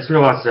 It's been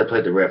a while since I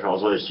played the riff. I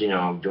was always,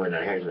 doing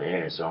that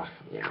here, so,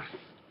 yeah.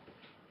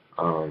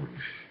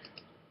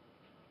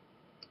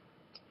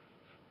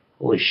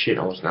 Holy shit,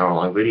 almost an hour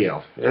long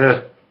video.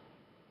 Ugh.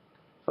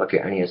 Fuck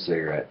it, I need a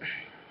cigarette.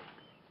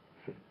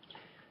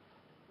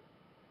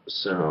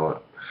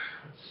 So,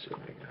 let's see, I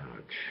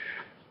got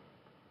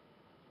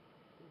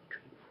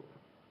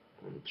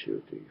 1,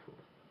 2, 3,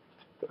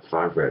 4. Got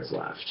 5 reds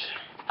left.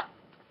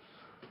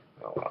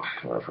 Oh well,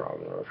 not a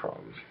problem, not a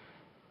problem.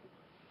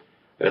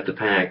 I got the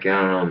pack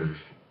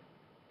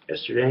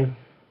yesterday,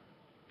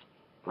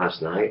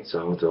 last night, so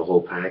I went through a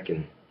whole pack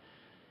in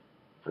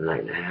a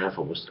night and a half,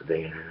 almost a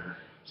day and a half,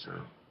 so.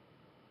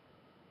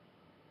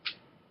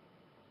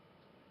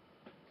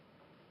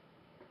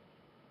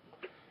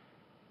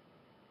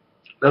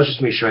 That was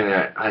just me showing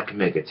that I can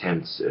make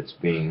attempts at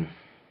sitting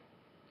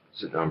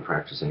down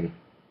practicing.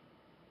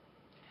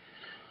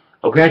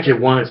 Oh, granted,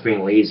 1, it's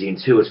being lazy, and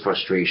 2, it's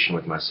frustration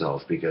with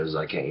myself because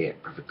I can't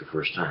get perfect the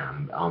first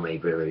time. I'm a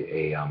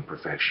very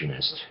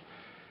perfectionist.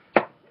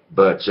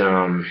 But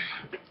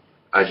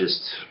I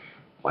just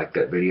like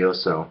that video,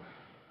 so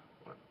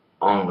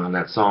I'll learn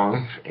that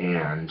song,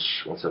 and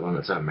once I learn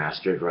that song,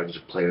 master it, or I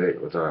just play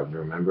it without having to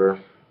remember,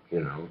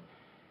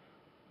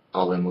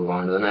 I'll then move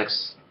on to the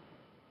next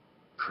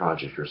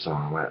project or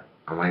song.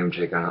 I might even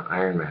take on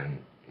Iron Man,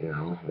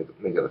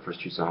 make it the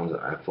first 2 songs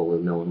that I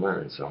fully know and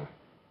learn, so.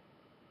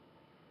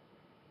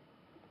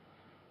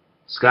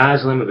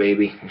 Sky's the limit,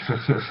 baby.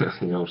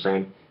 You know what I'm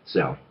saying?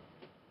 So,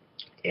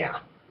 yeah.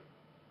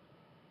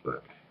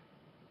 But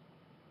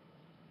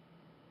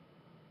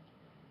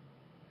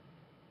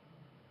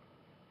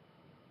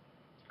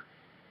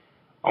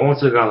I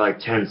once got like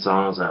 10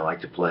 songs that I like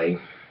to play,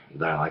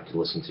 that I like to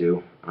listen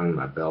to under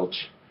my belt.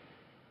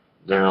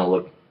 Then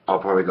I'll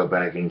probably go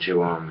back into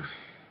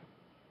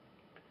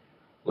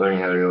learning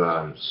how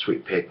to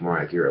sweep pick more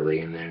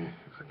accurately, and then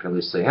I can at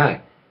least say,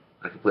 hey,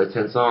 I can play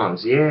 10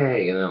 songs,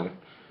 yay,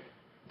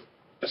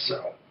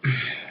 So,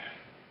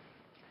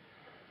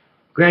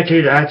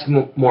 granted, I have to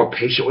be more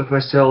patient with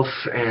myself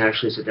and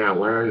actually sit down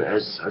and learn,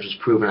 as I've just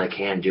proven I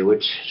can do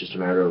it. It's just a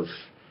matter of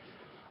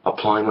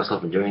applying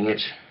myself and doing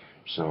it.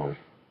 So,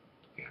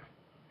 yeah.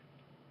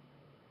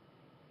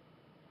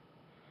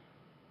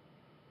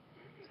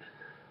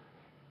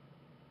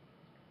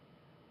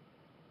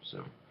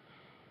 So,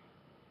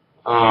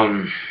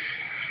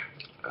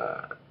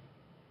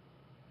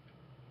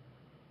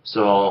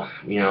 so,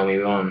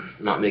 maybe I'm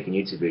not making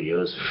YouTube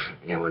videos,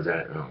 with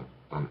that,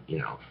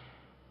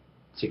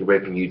 take a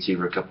break from YouTube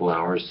for a couple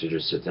hours to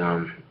just sit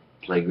down,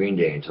 play Green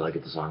Day until I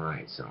get the song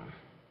right, so.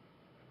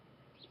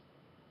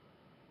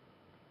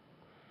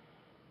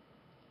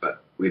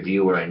 But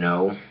review what I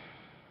know,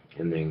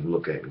 and then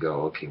look at it and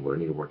go, okay, what do I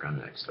need to work on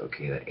next?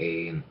 Okay, the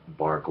A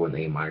bar chord,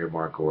 the A minor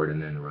bar chord,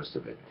 and then the rest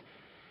of it.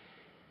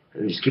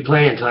 And just keep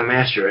playing until I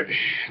master it.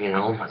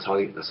 That's how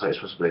you're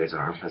supposed to play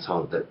guitar. That's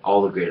how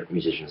all the great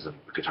musicians of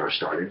guitar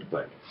started.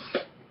 But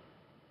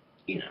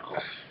yeah.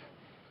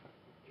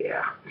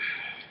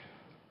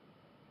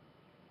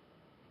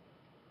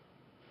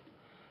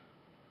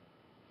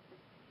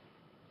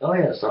 Oh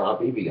yeah, it's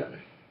not a BB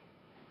gun.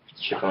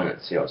 Let's check on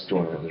it, see how it's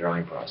doing in the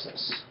drawing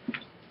process.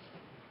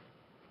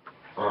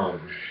 I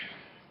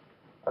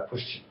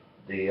pushed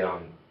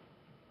the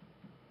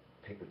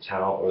paper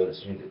towel or the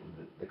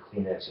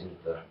Kleenex into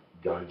the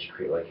gun to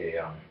create like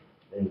a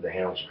into the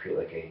handle to create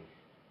like a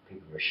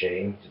paper mache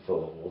to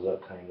fill the holes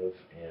up, kind of,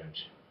 and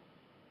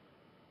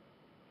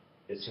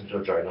it seems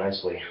to dry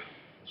nicely.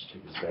 Let's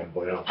take this bad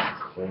boy out,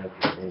 clean up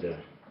this window.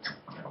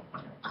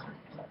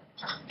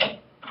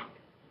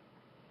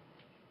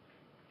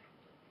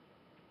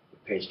 The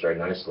paint's dried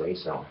nicely,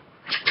 so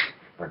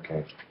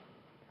okay.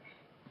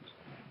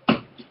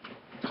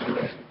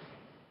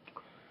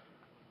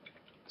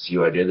 See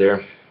what I did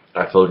there?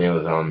 I filled it in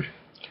with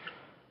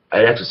I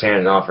didn't have to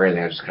sand it off or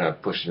anything. I just kind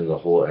of pushed it into the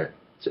hole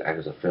to act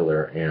as a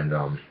filler, and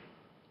I'm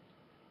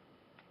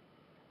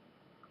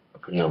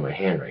putting it on my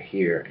hand right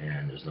here,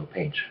 and there's no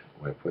paint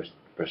when I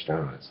press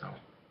down on it. So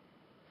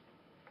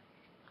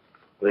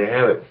there you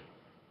have it.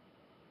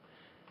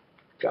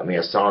 Got me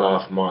a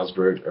sawn-off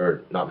Mossberg,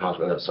 or not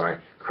Mossberg, sorry,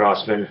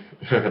 Crossman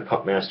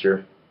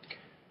Pumpmaster,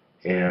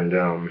 and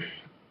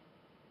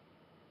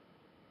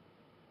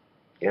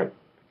yep,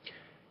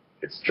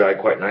 it's dried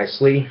quite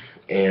nicely,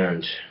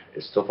 and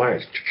it's still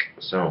fires.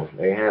 So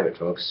there you have it,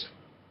 folks.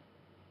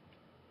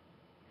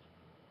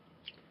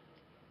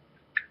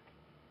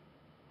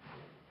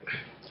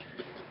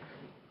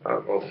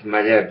 Well, if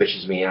my dad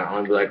bitches me out,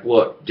 I'm gonna be like,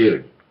 look,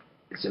 dude,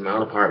 It's in my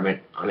own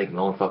apartment. I make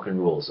my own fucking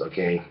rules,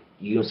 okay?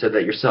 You said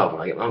that yourself.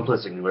 I get my own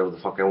place. I can do whatever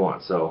the fuck I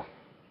want. So,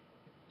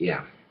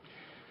 yeah.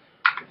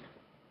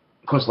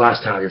 Of course,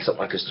 last time I did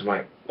something like this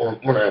to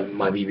one of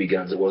my BB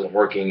guns, it wasn't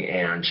working,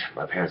 and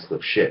my parents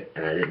clipped shit,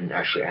 and I didn't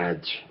actually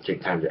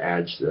take time to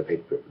add the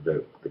paper,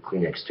 the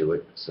Kleenex to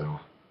it. So,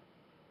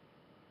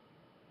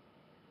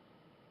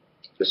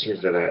 this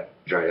seems to have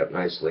dried up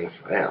nicely.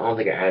 I don't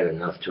think I added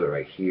enough to it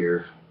right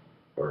here,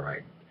 or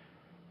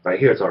right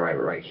here it's all right,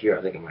 but right here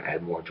I think I'm gonna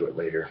add more to it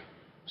later.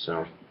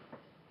 So,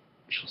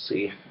 we shall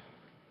see.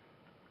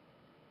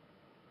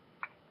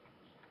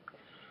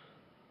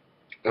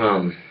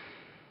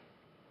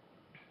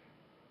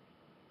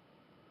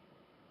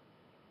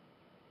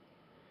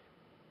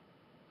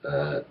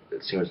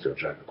 It seems to have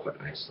dried up quite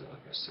nicely,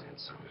 like I said.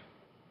 So,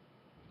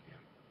 yeah.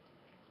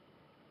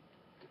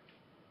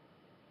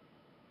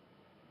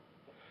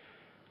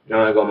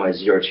 Now I go on my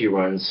ZRT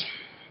runs.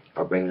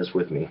 I'll bring this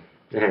with me.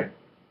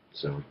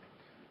 So.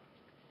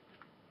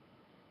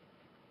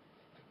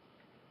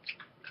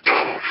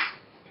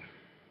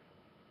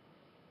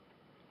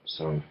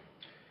 So,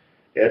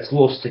 yeah, it's a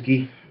little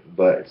sticky,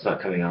 but it's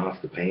not coming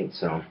off the paint,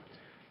 so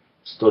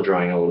still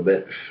drying a little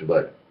bit,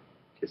 but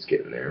it's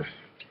getting there.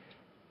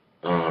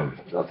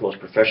 Not the most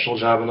professional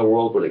job in the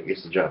world, but it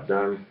gets the job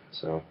done.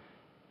 So,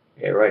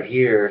 yeah, right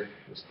here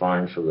is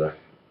fine for the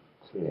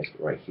Kleenex,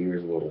 but right here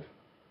is a little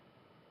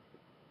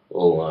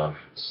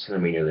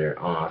centimeter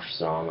there off,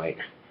 so I'll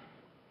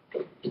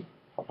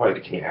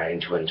probably continue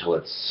adding to it until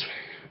it's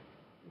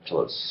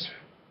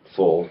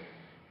full.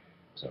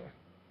 So.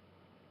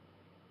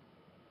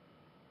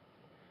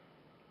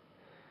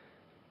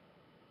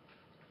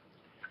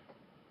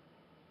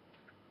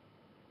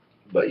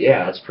 But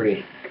yeah, it's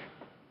pretty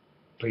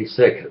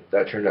sick.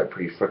 That turned out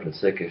pretty freaking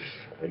sick, if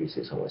I do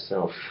say so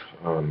myself.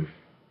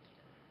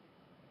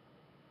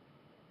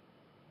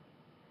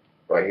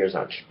 Right here's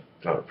not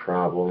a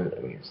problem.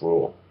 I mean,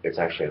 it's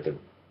actually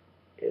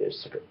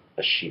it's like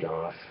a sheet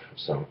off.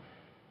 So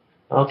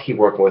I'll keep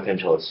working with it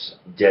until it's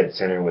dead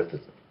center with the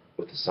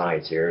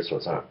sides here, so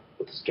it's not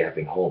with this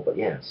gapping hole. But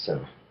yeah, it's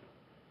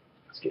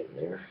getting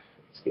there.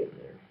 It's getting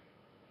there.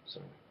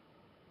 So.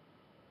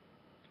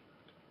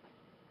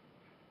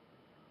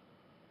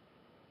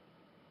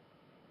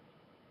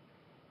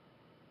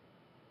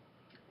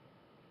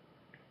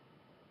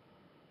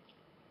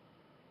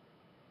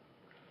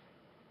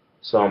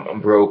 So I'm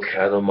broke,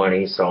 I have no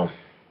money,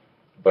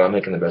 but I'm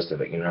making the best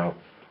of it, you know.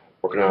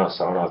 Working on a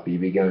sawed-off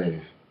BB gun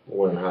and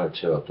learning how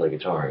to play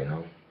guitar, you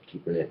know.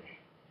 Keeping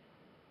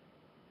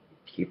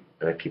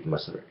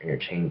myself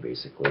entertained,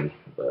 basically.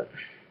 But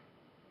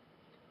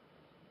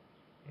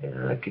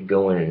yeah, I could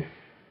go in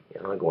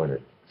and I'll go in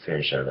and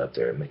finish that up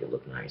there and make it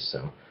look nice.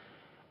 So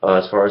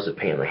as far as the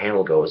paint on the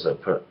handle goes, I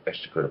put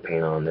extra coat of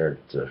paint on there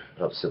to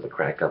help seal the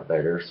crack up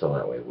better, so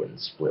that way it wouldn't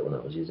split when I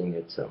was using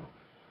it. So.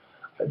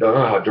 I don't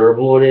know how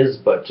durable it is,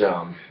 but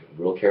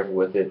real careful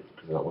with it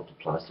because I don't want the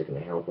plastic in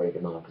the handle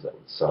breaking off because that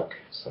would suck.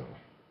 So,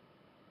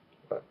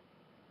 but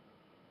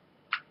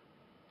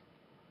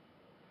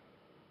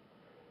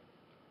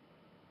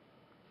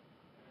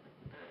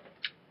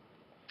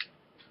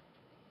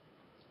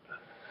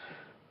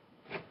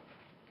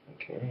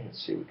okay,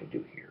 let's see what we can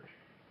do here.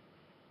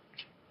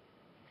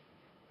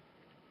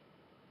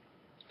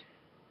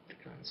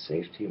 Click on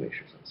safety. Make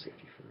sure it's on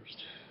safety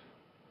first.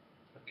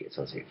 Okay, it's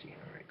on safety.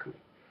 All right, cool.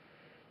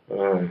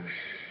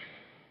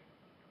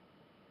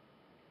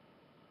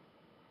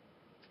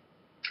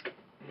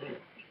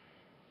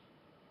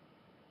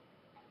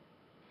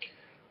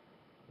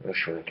 Not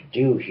sure what I can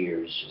do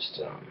here is just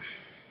set that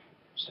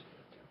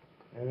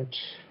down like that.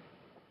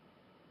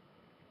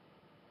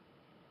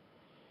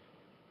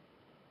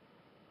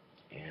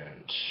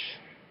 And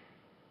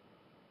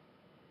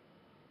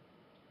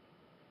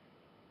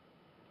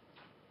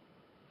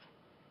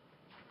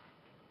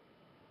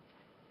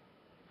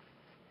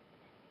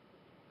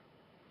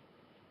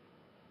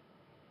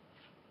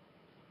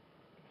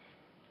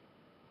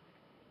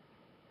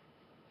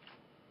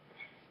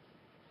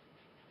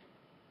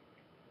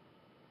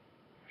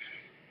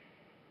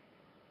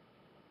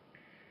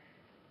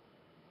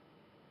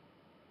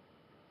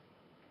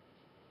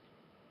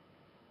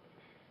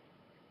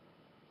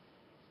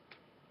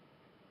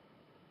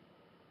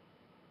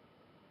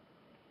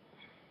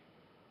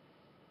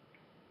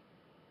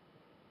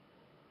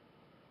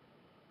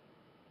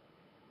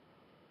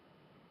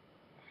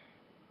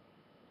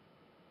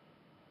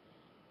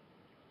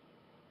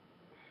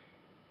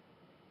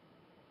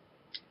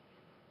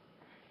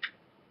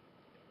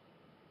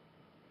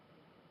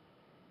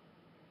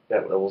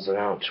that levels it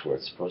out to where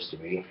it's supposed to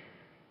be.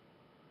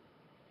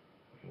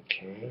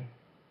 Okay.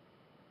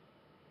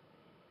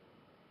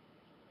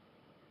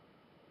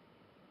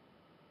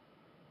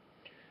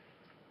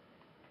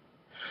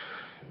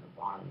 And the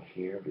bottom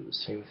here, do the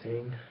same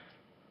thing.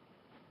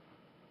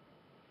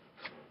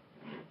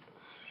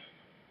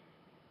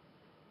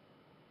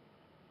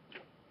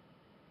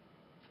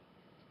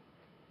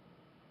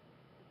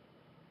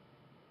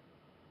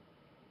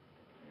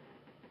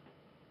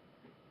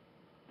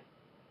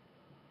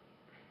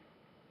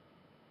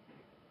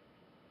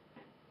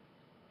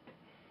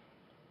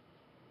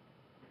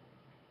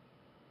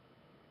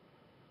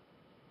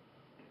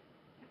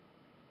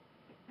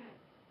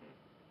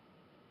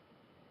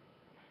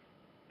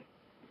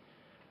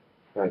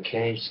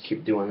 Okay, just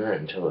keep doing that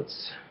until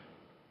it's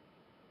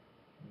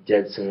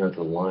dead center of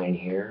the line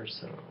here.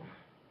 So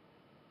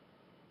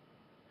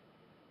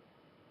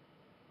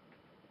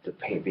the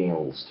paint being a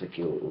little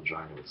sticky, it will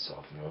dry to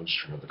itself, and I'll just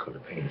try another coat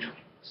of paint.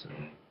 So,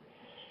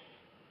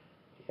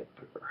 yep.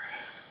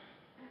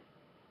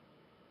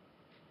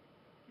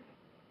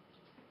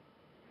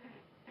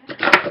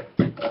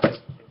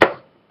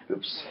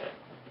 Oops.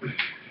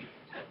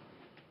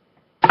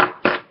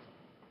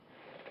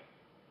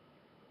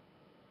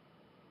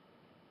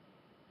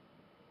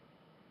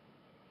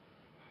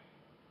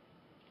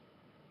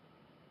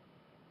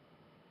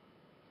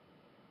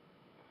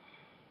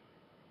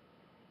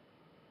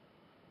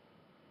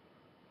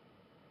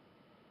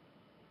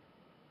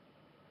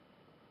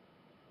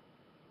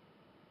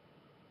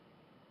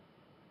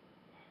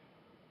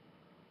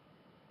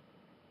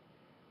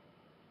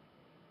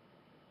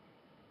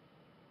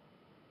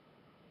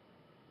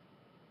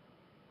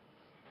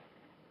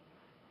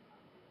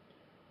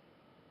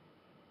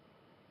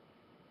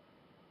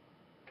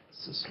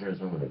 It's as soon as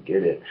I'm going to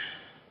get it.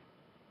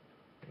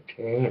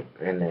 Okay,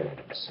 and then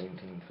the same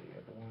thing for the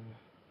other one.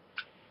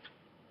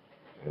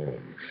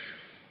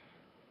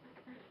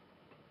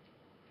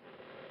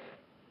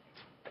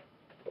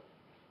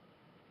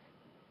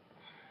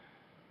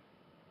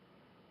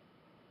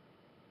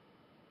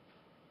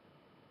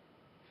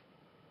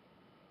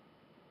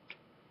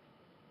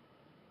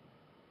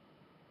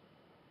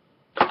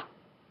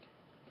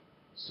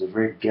 It's a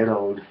very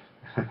ghettoed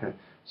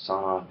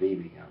sawn-off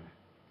BB gun.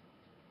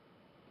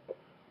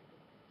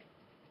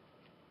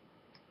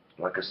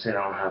 Like I said,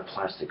 I don't have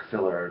plastic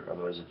filler,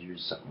 otherwise I'd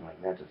use something like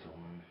that to fill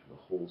in the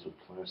holes with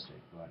plastic,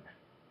 but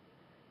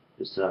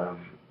this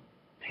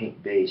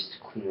paint-based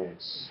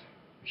Kleenex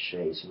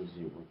shade seems to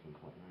be working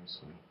quite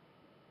nicely.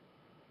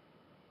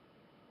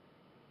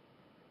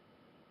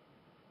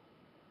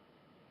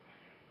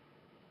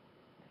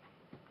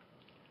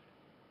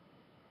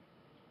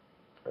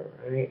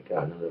 Alright,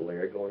 got another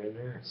layer going in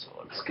there, so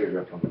let's get it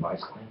up on the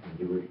vice clamp and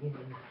do it again.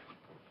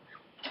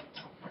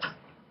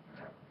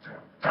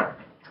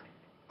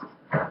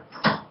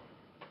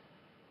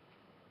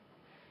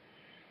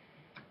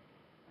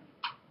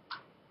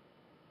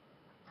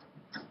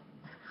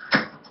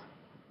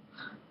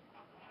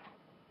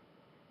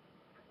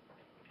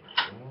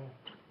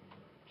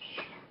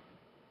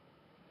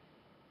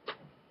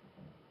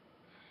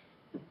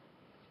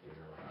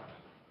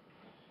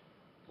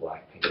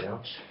 Black paint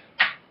out.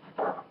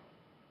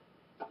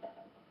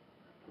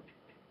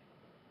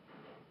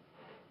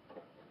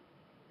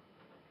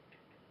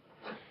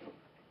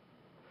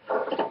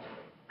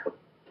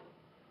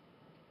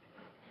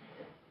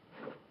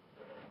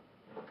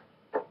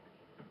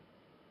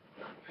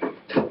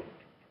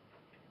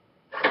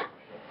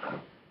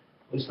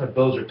 At least my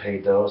bills are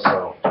paid though,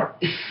 so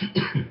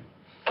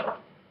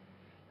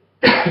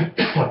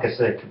like I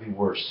said, it could be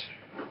worse.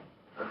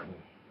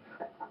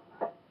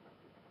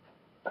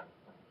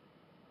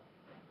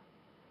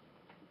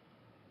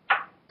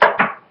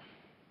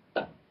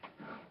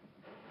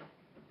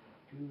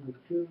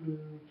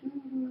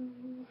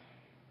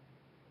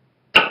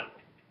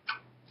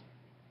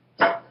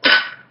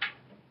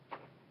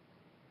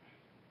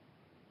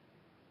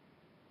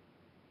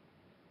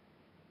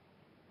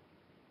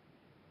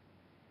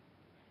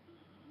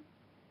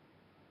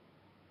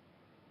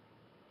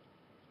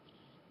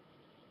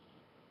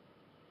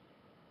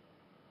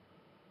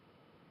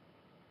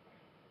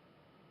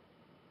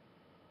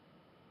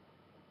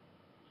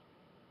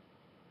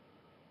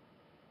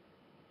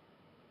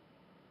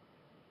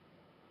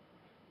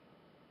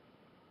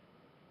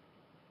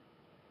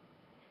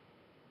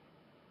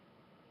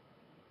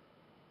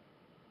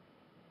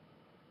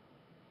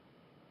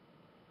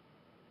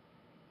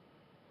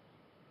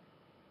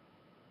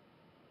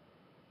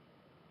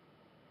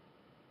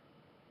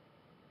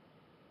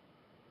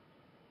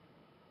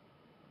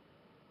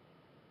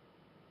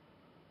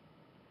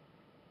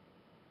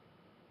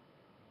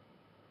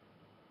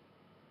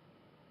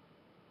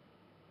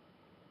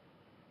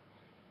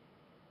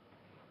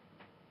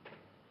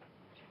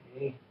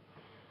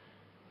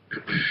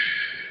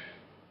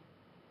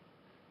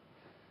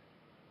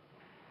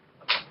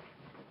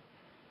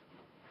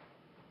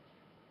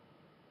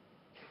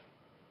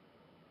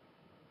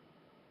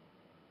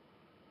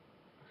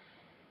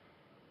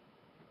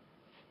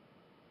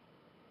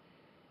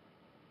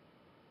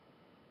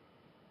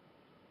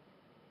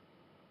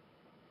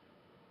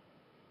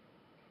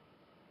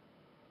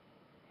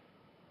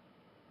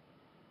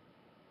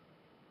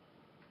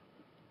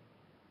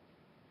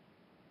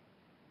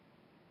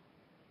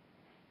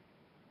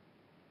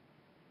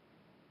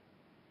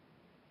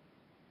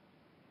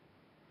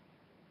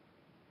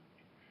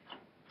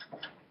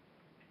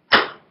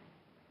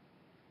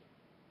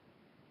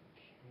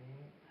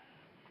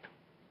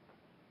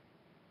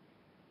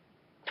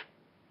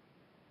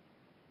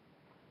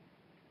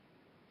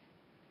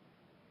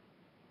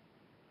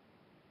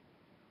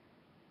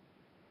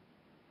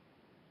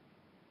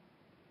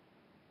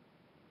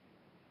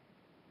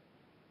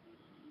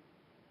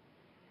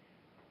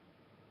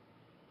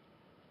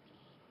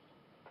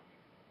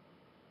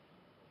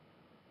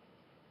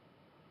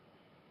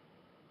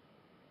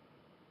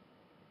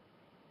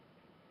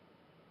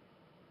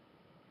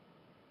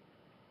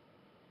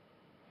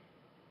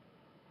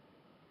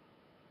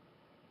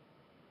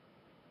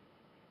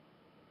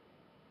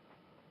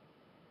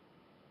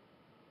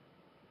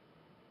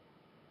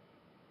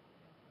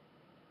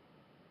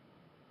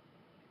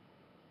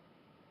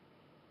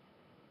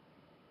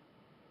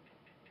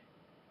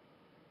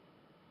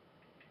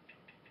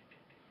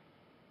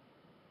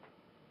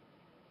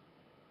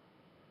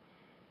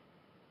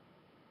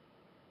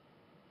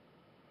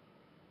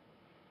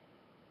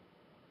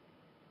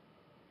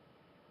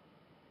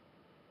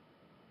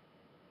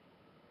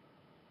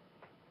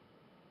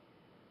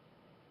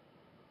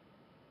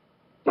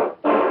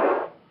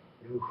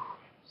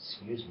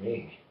 Excuse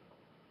me.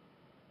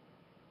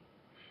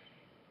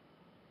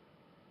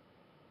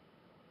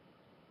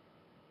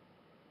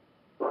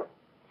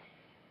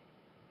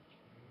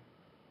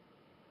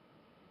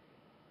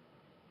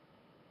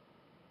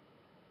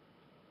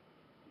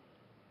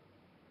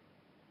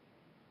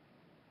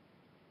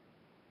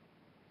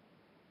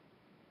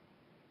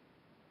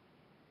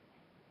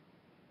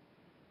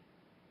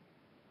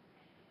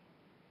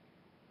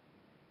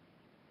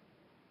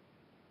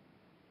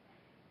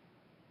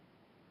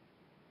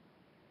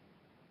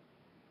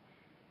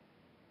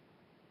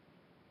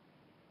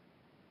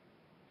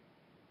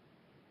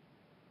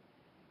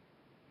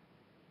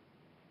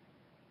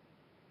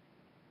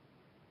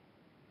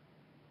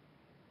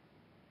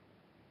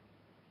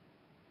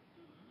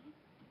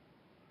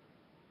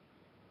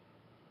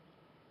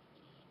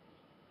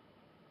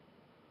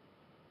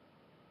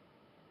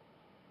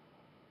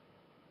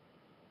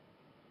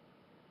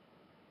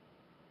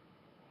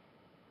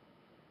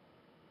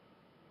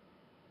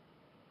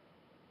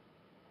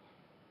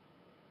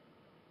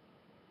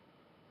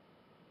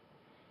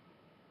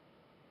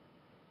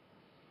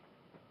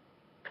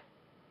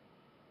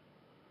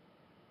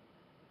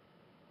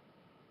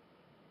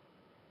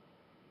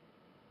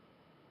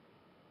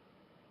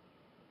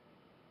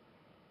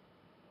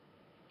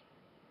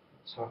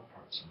 Top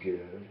part's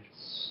good.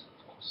 It's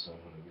close enough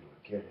to be able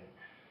to get it.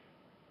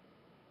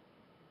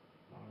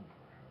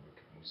 We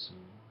could use some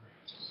more.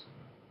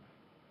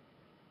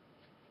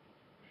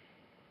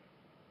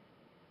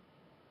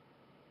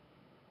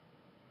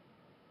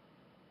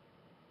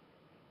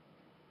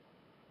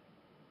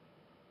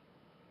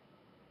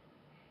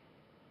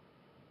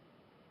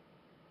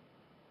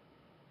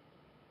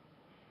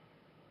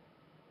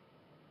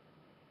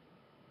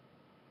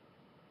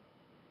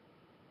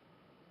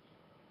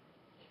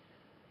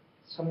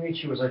 Some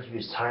YouTubers like to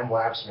use time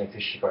lapse to make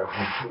this shit go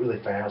really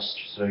fast,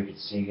 so you can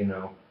see, you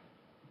know,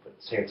 but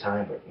save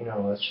time. But you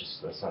know,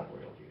 that's not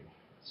real, dude.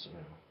 It's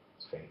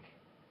it's fake.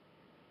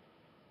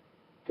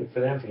 Good for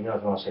them if you know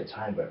if you want to save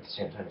time, but at the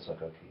same time, it's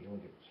like okay, you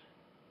don't get,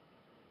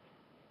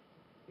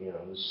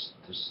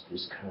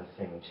 this kind of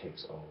thing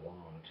takes a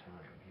long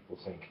time.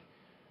 People think,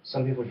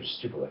 some people are just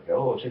stupid, like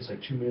oh, it takes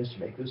like 2 minutes to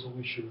make this.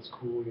 Holy shit, it's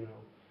cool, you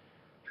know.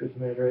 Truth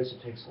of the matter is,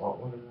 it takes a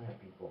lot longer than that,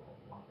 people,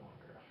 a lot longer.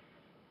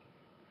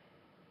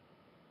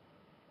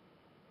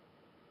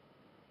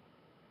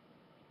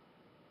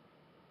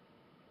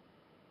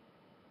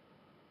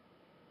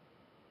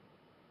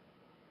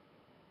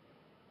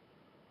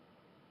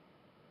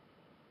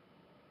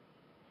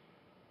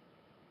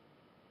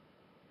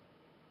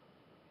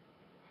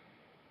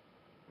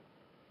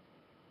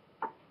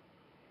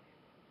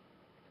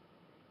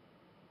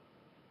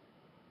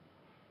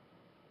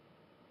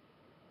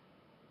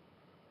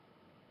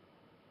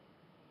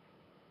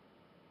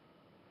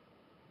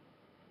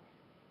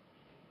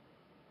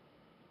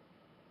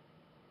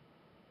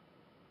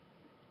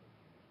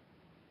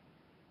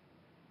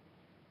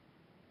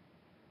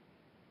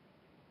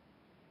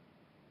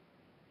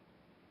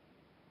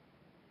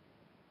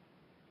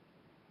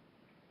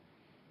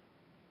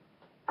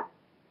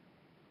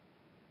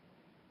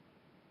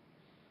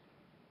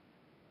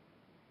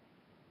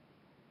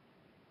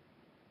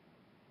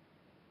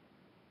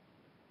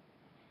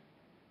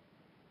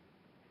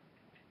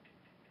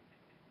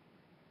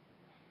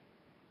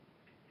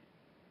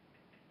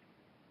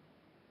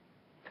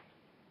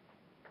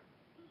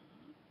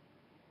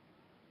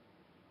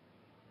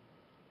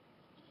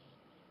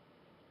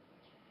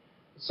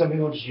 Some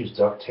people just use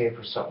duct tape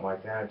or something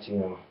like that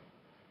to,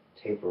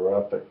 tape her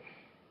up, but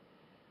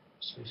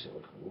just makes it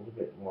look a little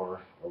bit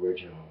more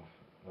original.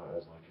 Not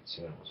as like it's,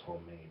 it was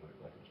homemade, but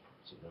like it was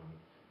purposely done.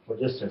 For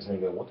distance, and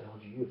they go, what the hell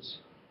did you use?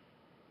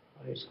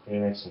 I use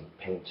Kleenex and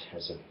paint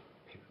as a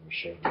paper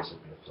mache,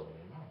 basically to fill it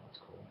in. Oh, that's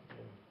cool. Yeah.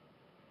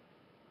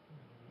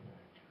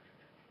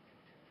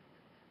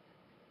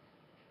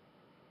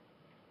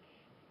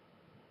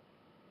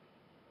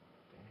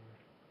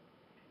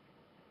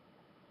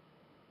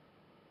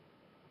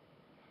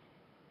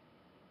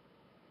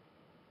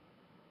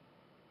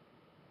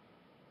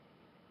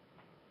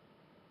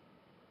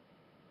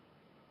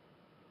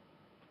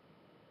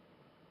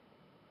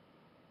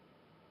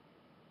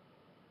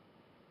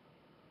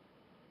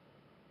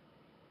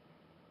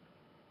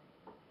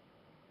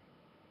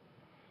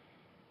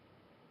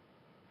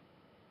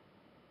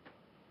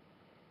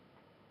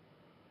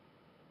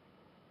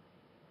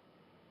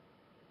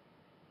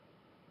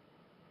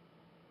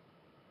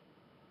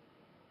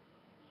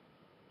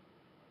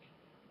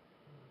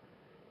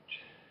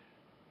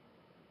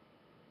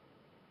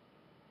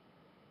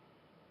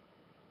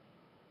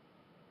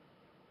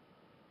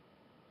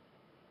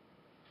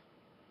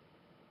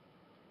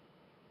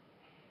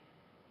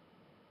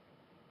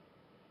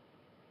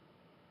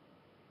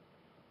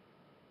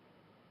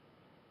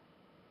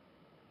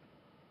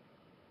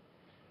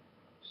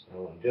 So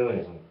what I'm doing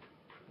is I'm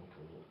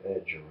putting a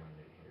little edge around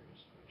it here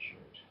just to make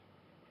sure it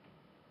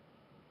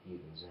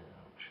evens out.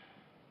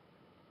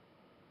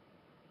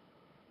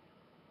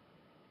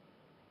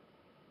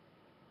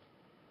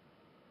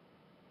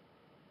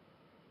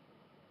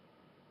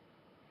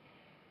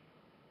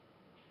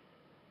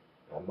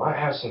 I might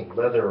have some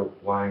leather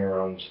lying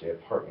around the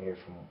apartment here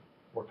from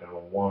working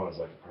on wands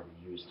I could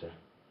probably use to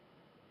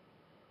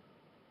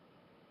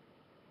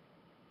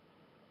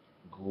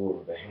glue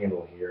over the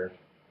handle here.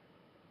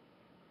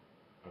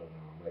 I don't know,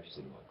 I might just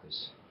leave it like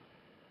this.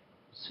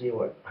 See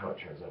how it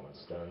turns out when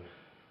it's done.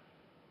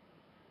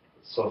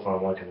 So far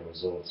I'm liking the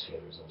results. Yeah,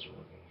 the results are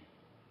looking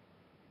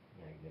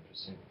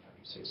magnificent, if I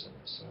can say so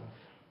myself.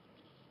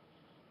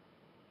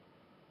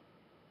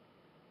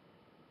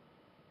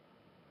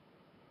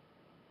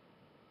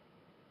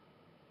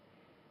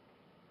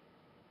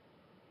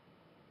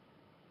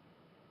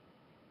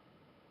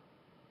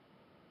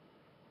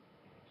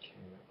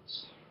 Okay, that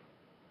was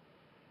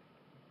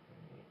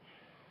great.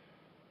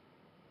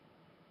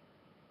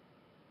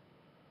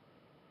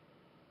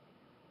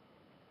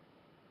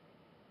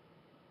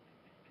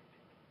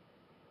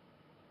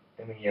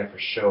 I mean, yeah, for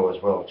show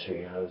as well, too.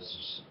 You know, this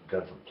is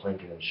good for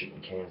plinking and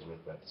shooting cans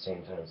with, but at the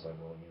same time, it's like,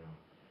 well,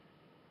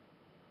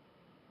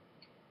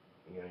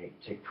 you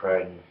take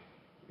pride in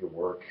your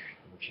work,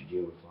 and what you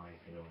do with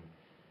life, and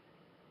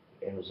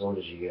the end result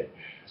is you get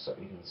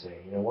something you can say,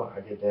 you know what,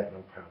 I did that, and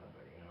I'm proud of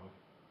it,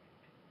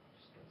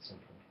 Just that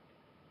simple.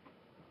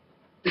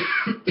 Okay,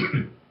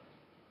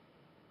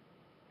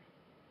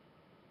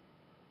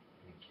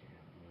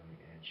 I'm on the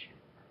edge here.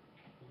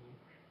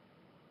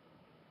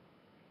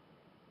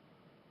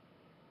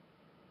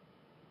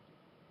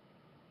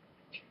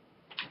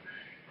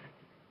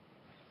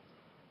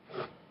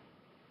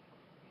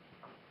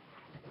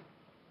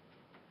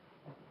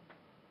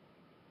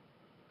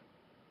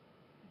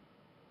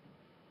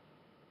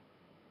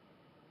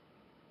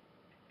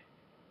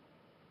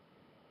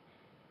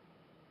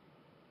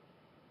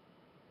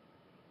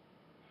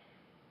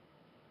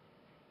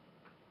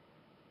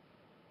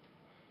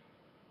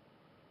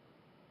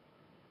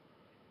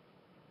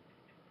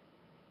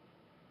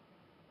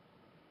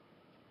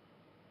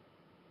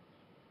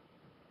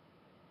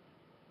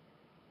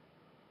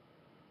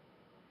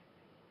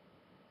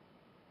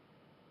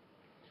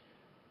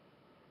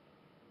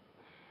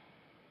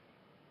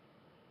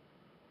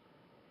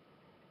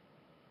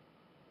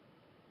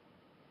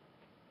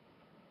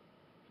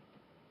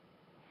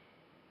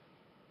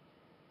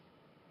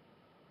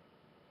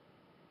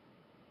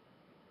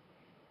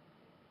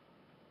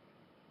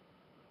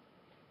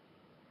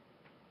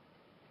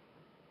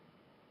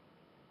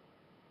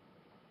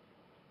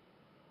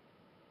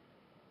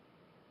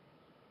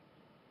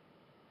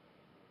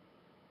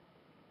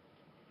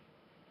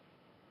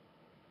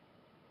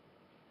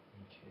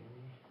 Okay.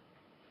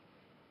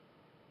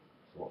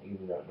 It's all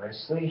evened out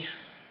nicely.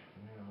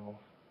 Now,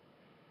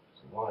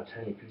 there's a lot of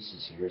tiny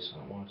pieces here, so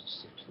I want it to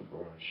stick to the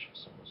brush.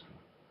 So I'm just going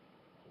to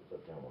hold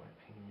that down while I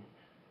paint it.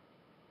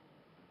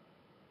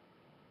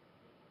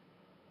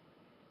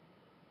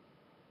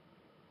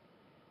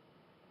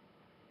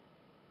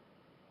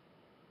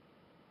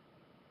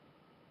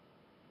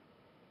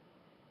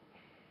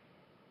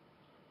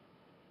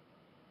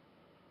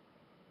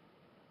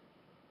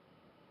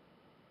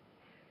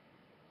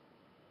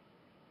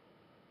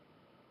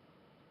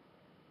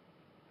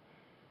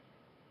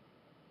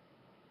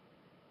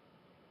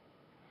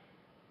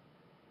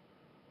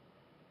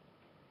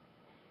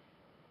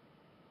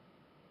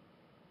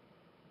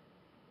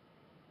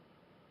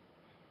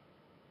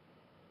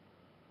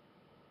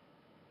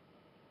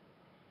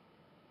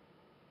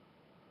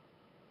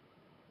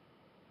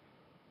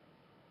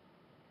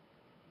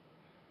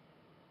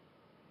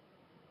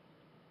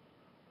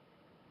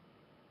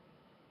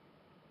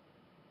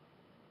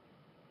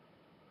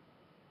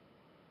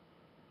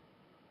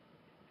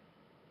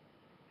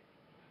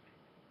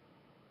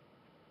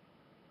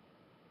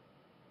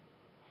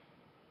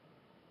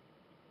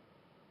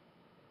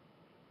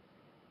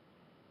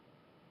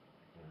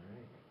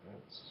 Alright,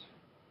 that's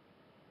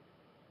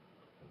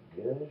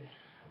good. Alright.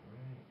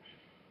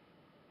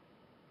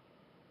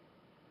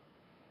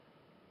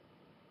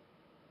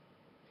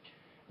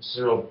 This is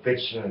a real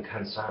bitch and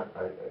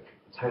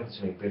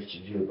time-consuming bitch to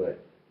do, but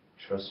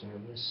trust me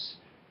on this.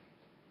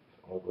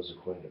 If all goes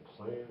according to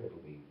plan, it'll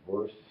be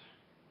worth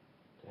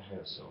the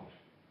hassle.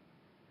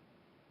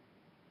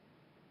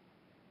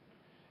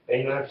 And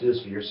you don't have to do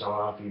this for your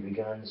salon after you've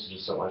begun. This is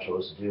just something I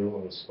chose to do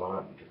on the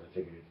spot because I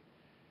figured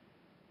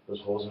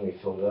those holes are going to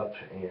be filled up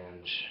and I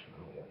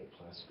don't got any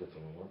plastic left to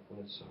work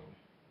with, so.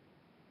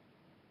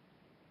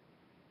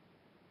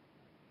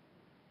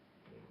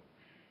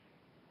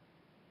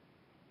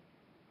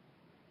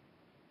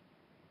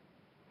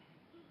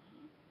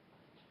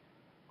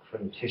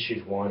 When the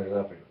tissue's winded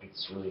up, it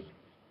gets really,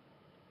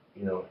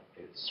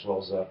 it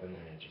swells up and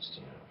then it just,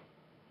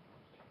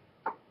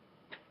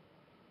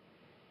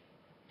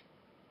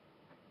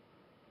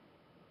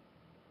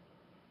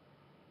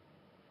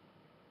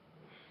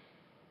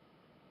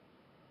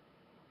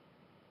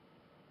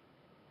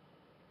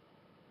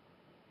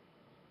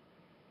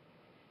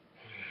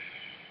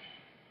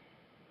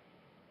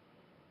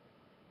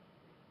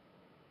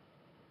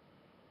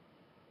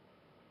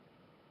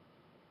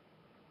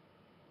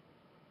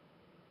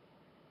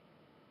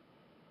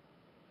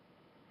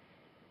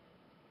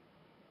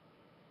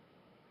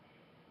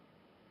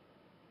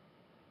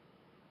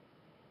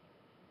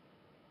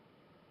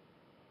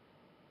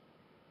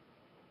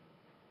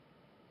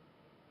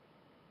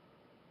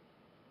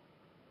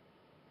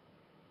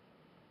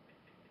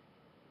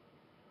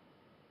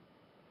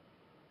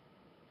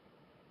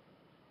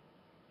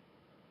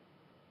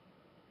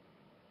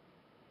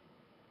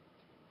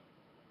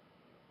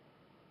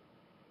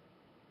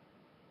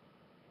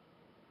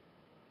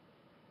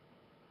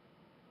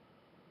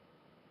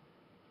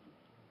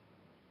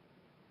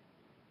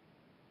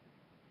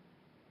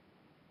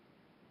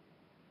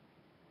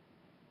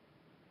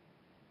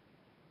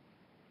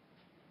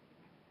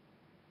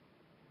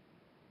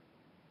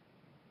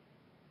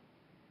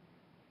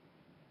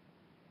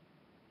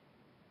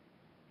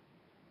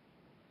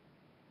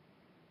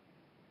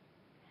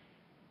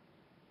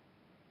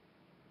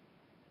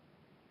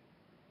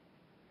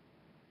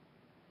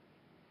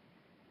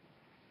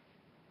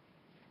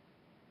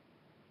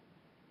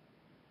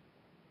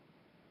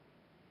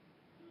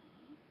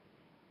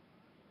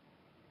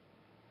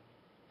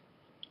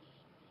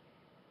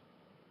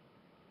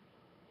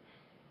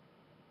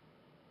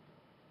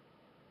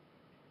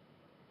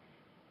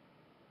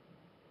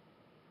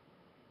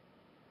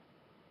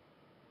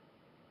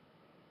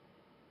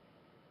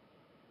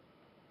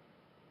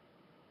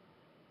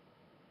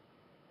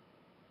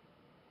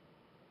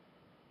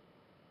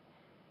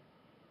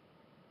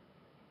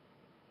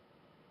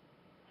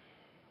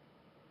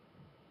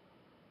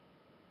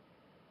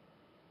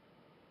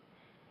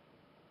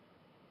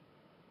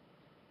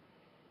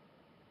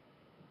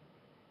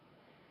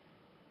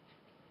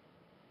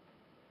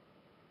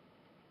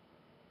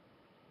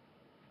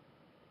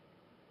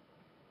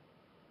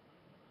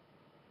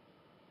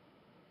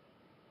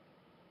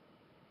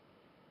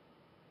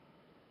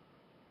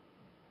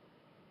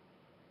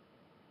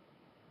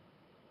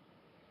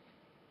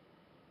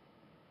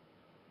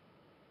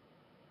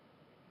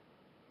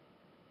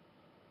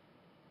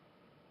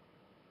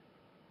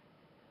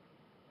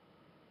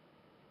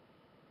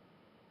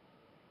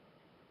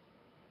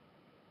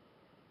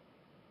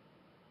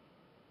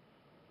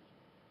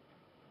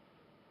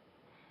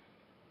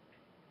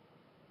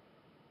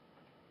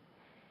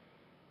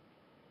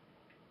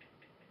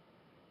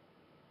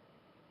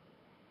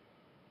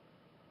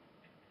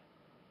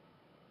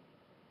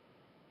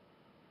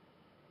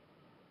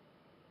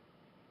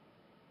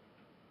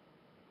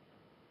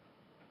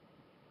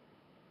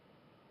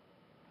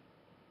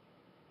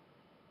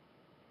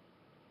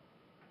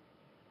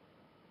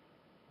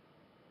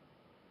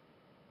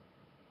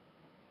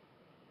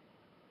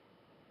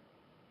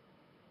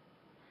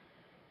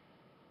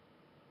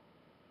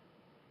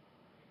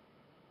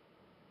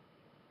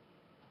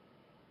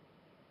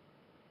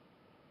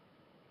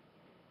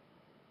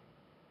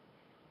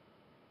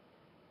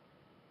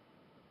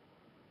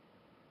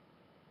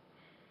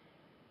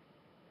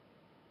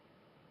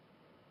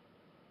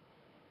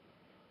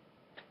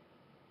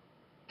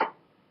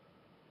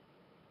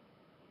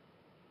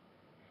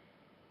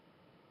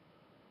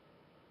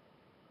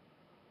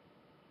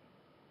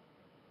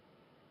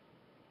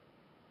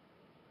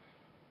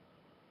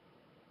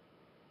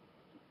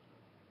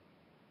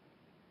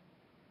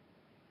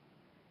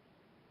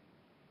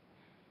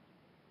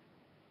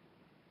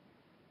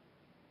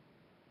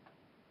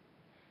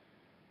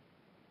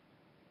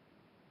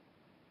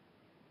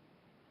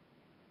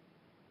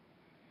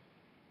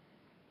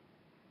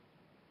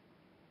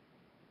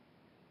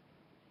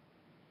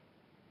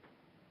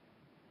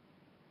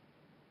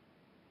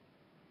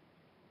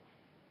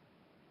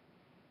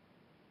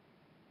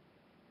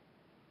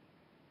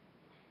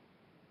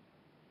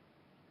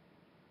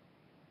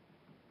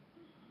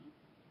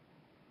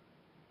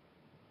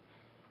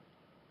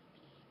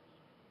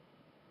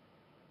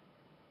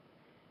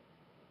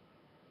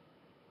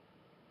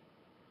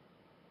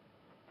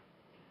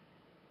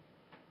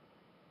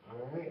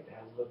 Alright,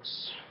 that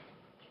looks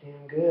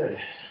damn good.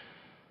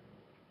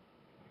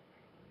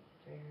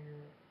 There.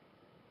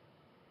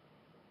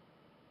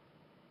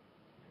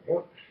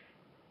 Yep.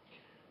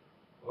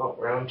 Well,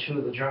 round 2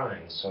 of the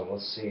drying, so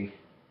let's see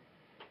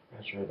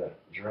after that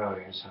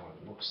dries how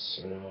it looks.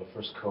 You know,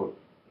 first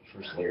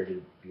layer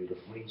did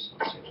beautifully, so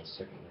let's see what the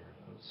second layer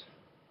does.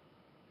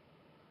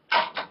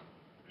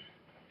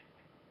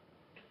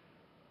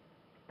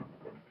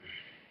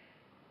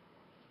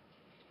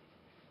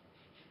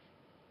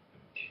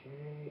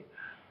 Okay.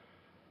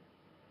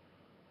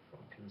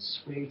 Fucking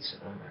sweet.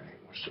 Alright,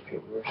 where's the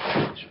paper?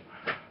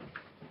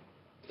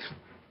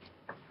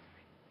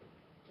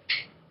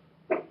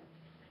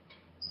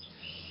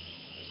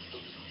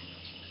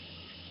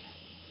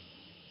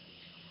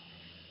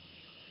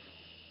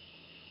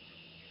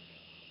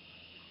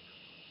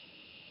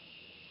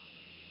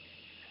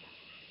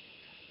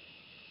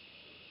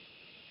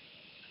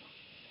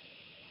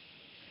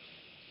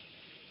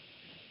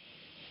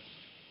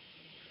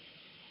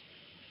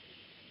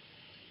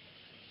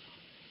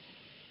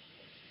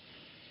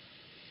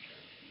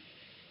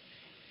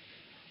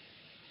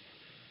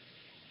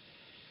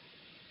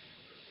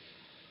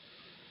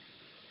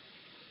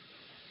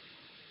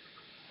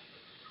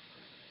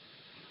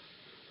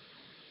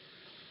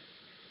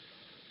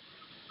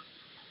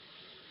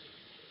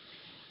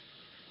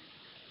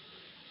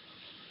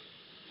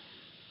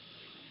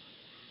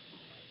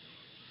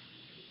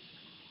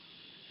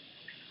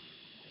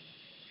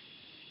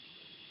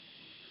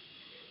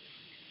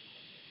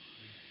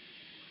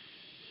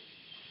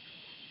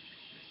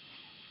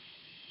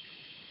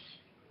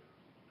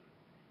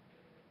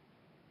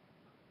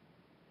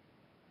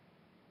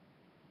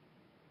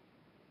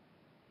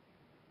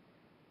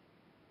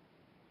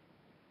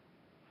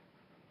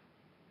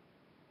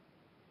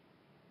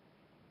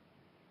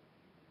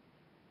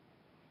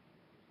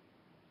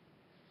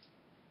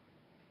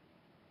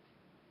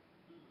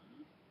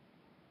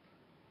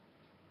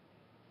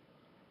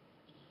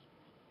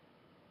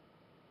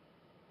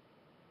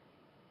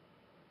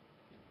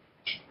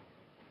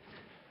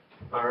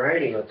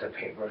 Alrighty, let the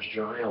paintbrush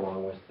dry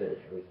along with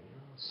everything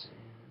else.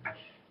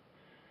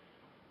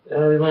 The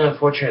only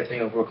unfortunate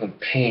thing with working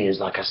paint is,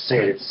 like I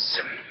said,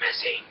 it's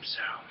messy, so.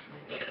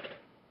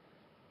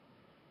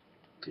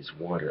 This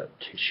watered up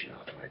tissue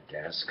off my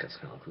desk. That's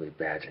gonna look really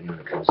bad to anyone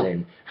that comes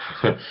in.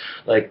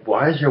 Like,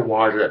 why is there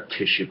watered up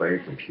tissue by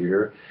your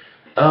computer?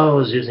 Oh, I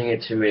was using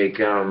it to make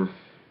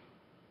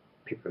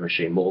paper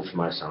mache mold for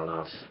my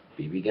sound-off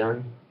BB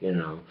gun. You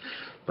know,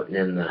 putting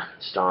in the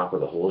stock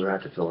where the holes are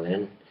at to fill it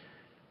in.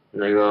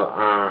 And they go,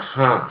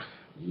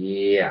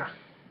 yeah,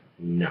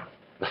 no.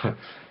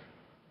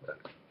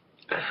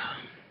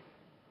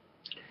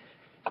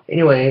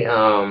 Anyway,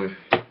 how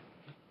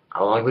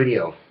long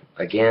video?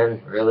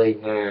 Again, really?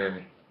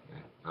 Oh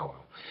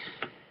well.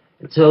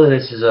 Until then,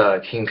 this is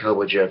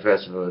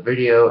KingCobraJFS with a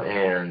video,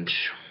 and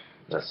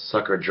that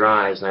sucker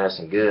dries nice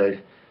and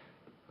good.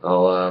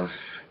 I'll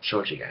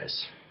show it to you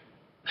guys.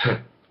 That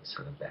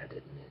sounded bad,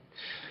 didn't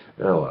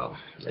it? Oh well.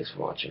 Thanks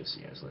for watching. See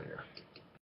you guys later.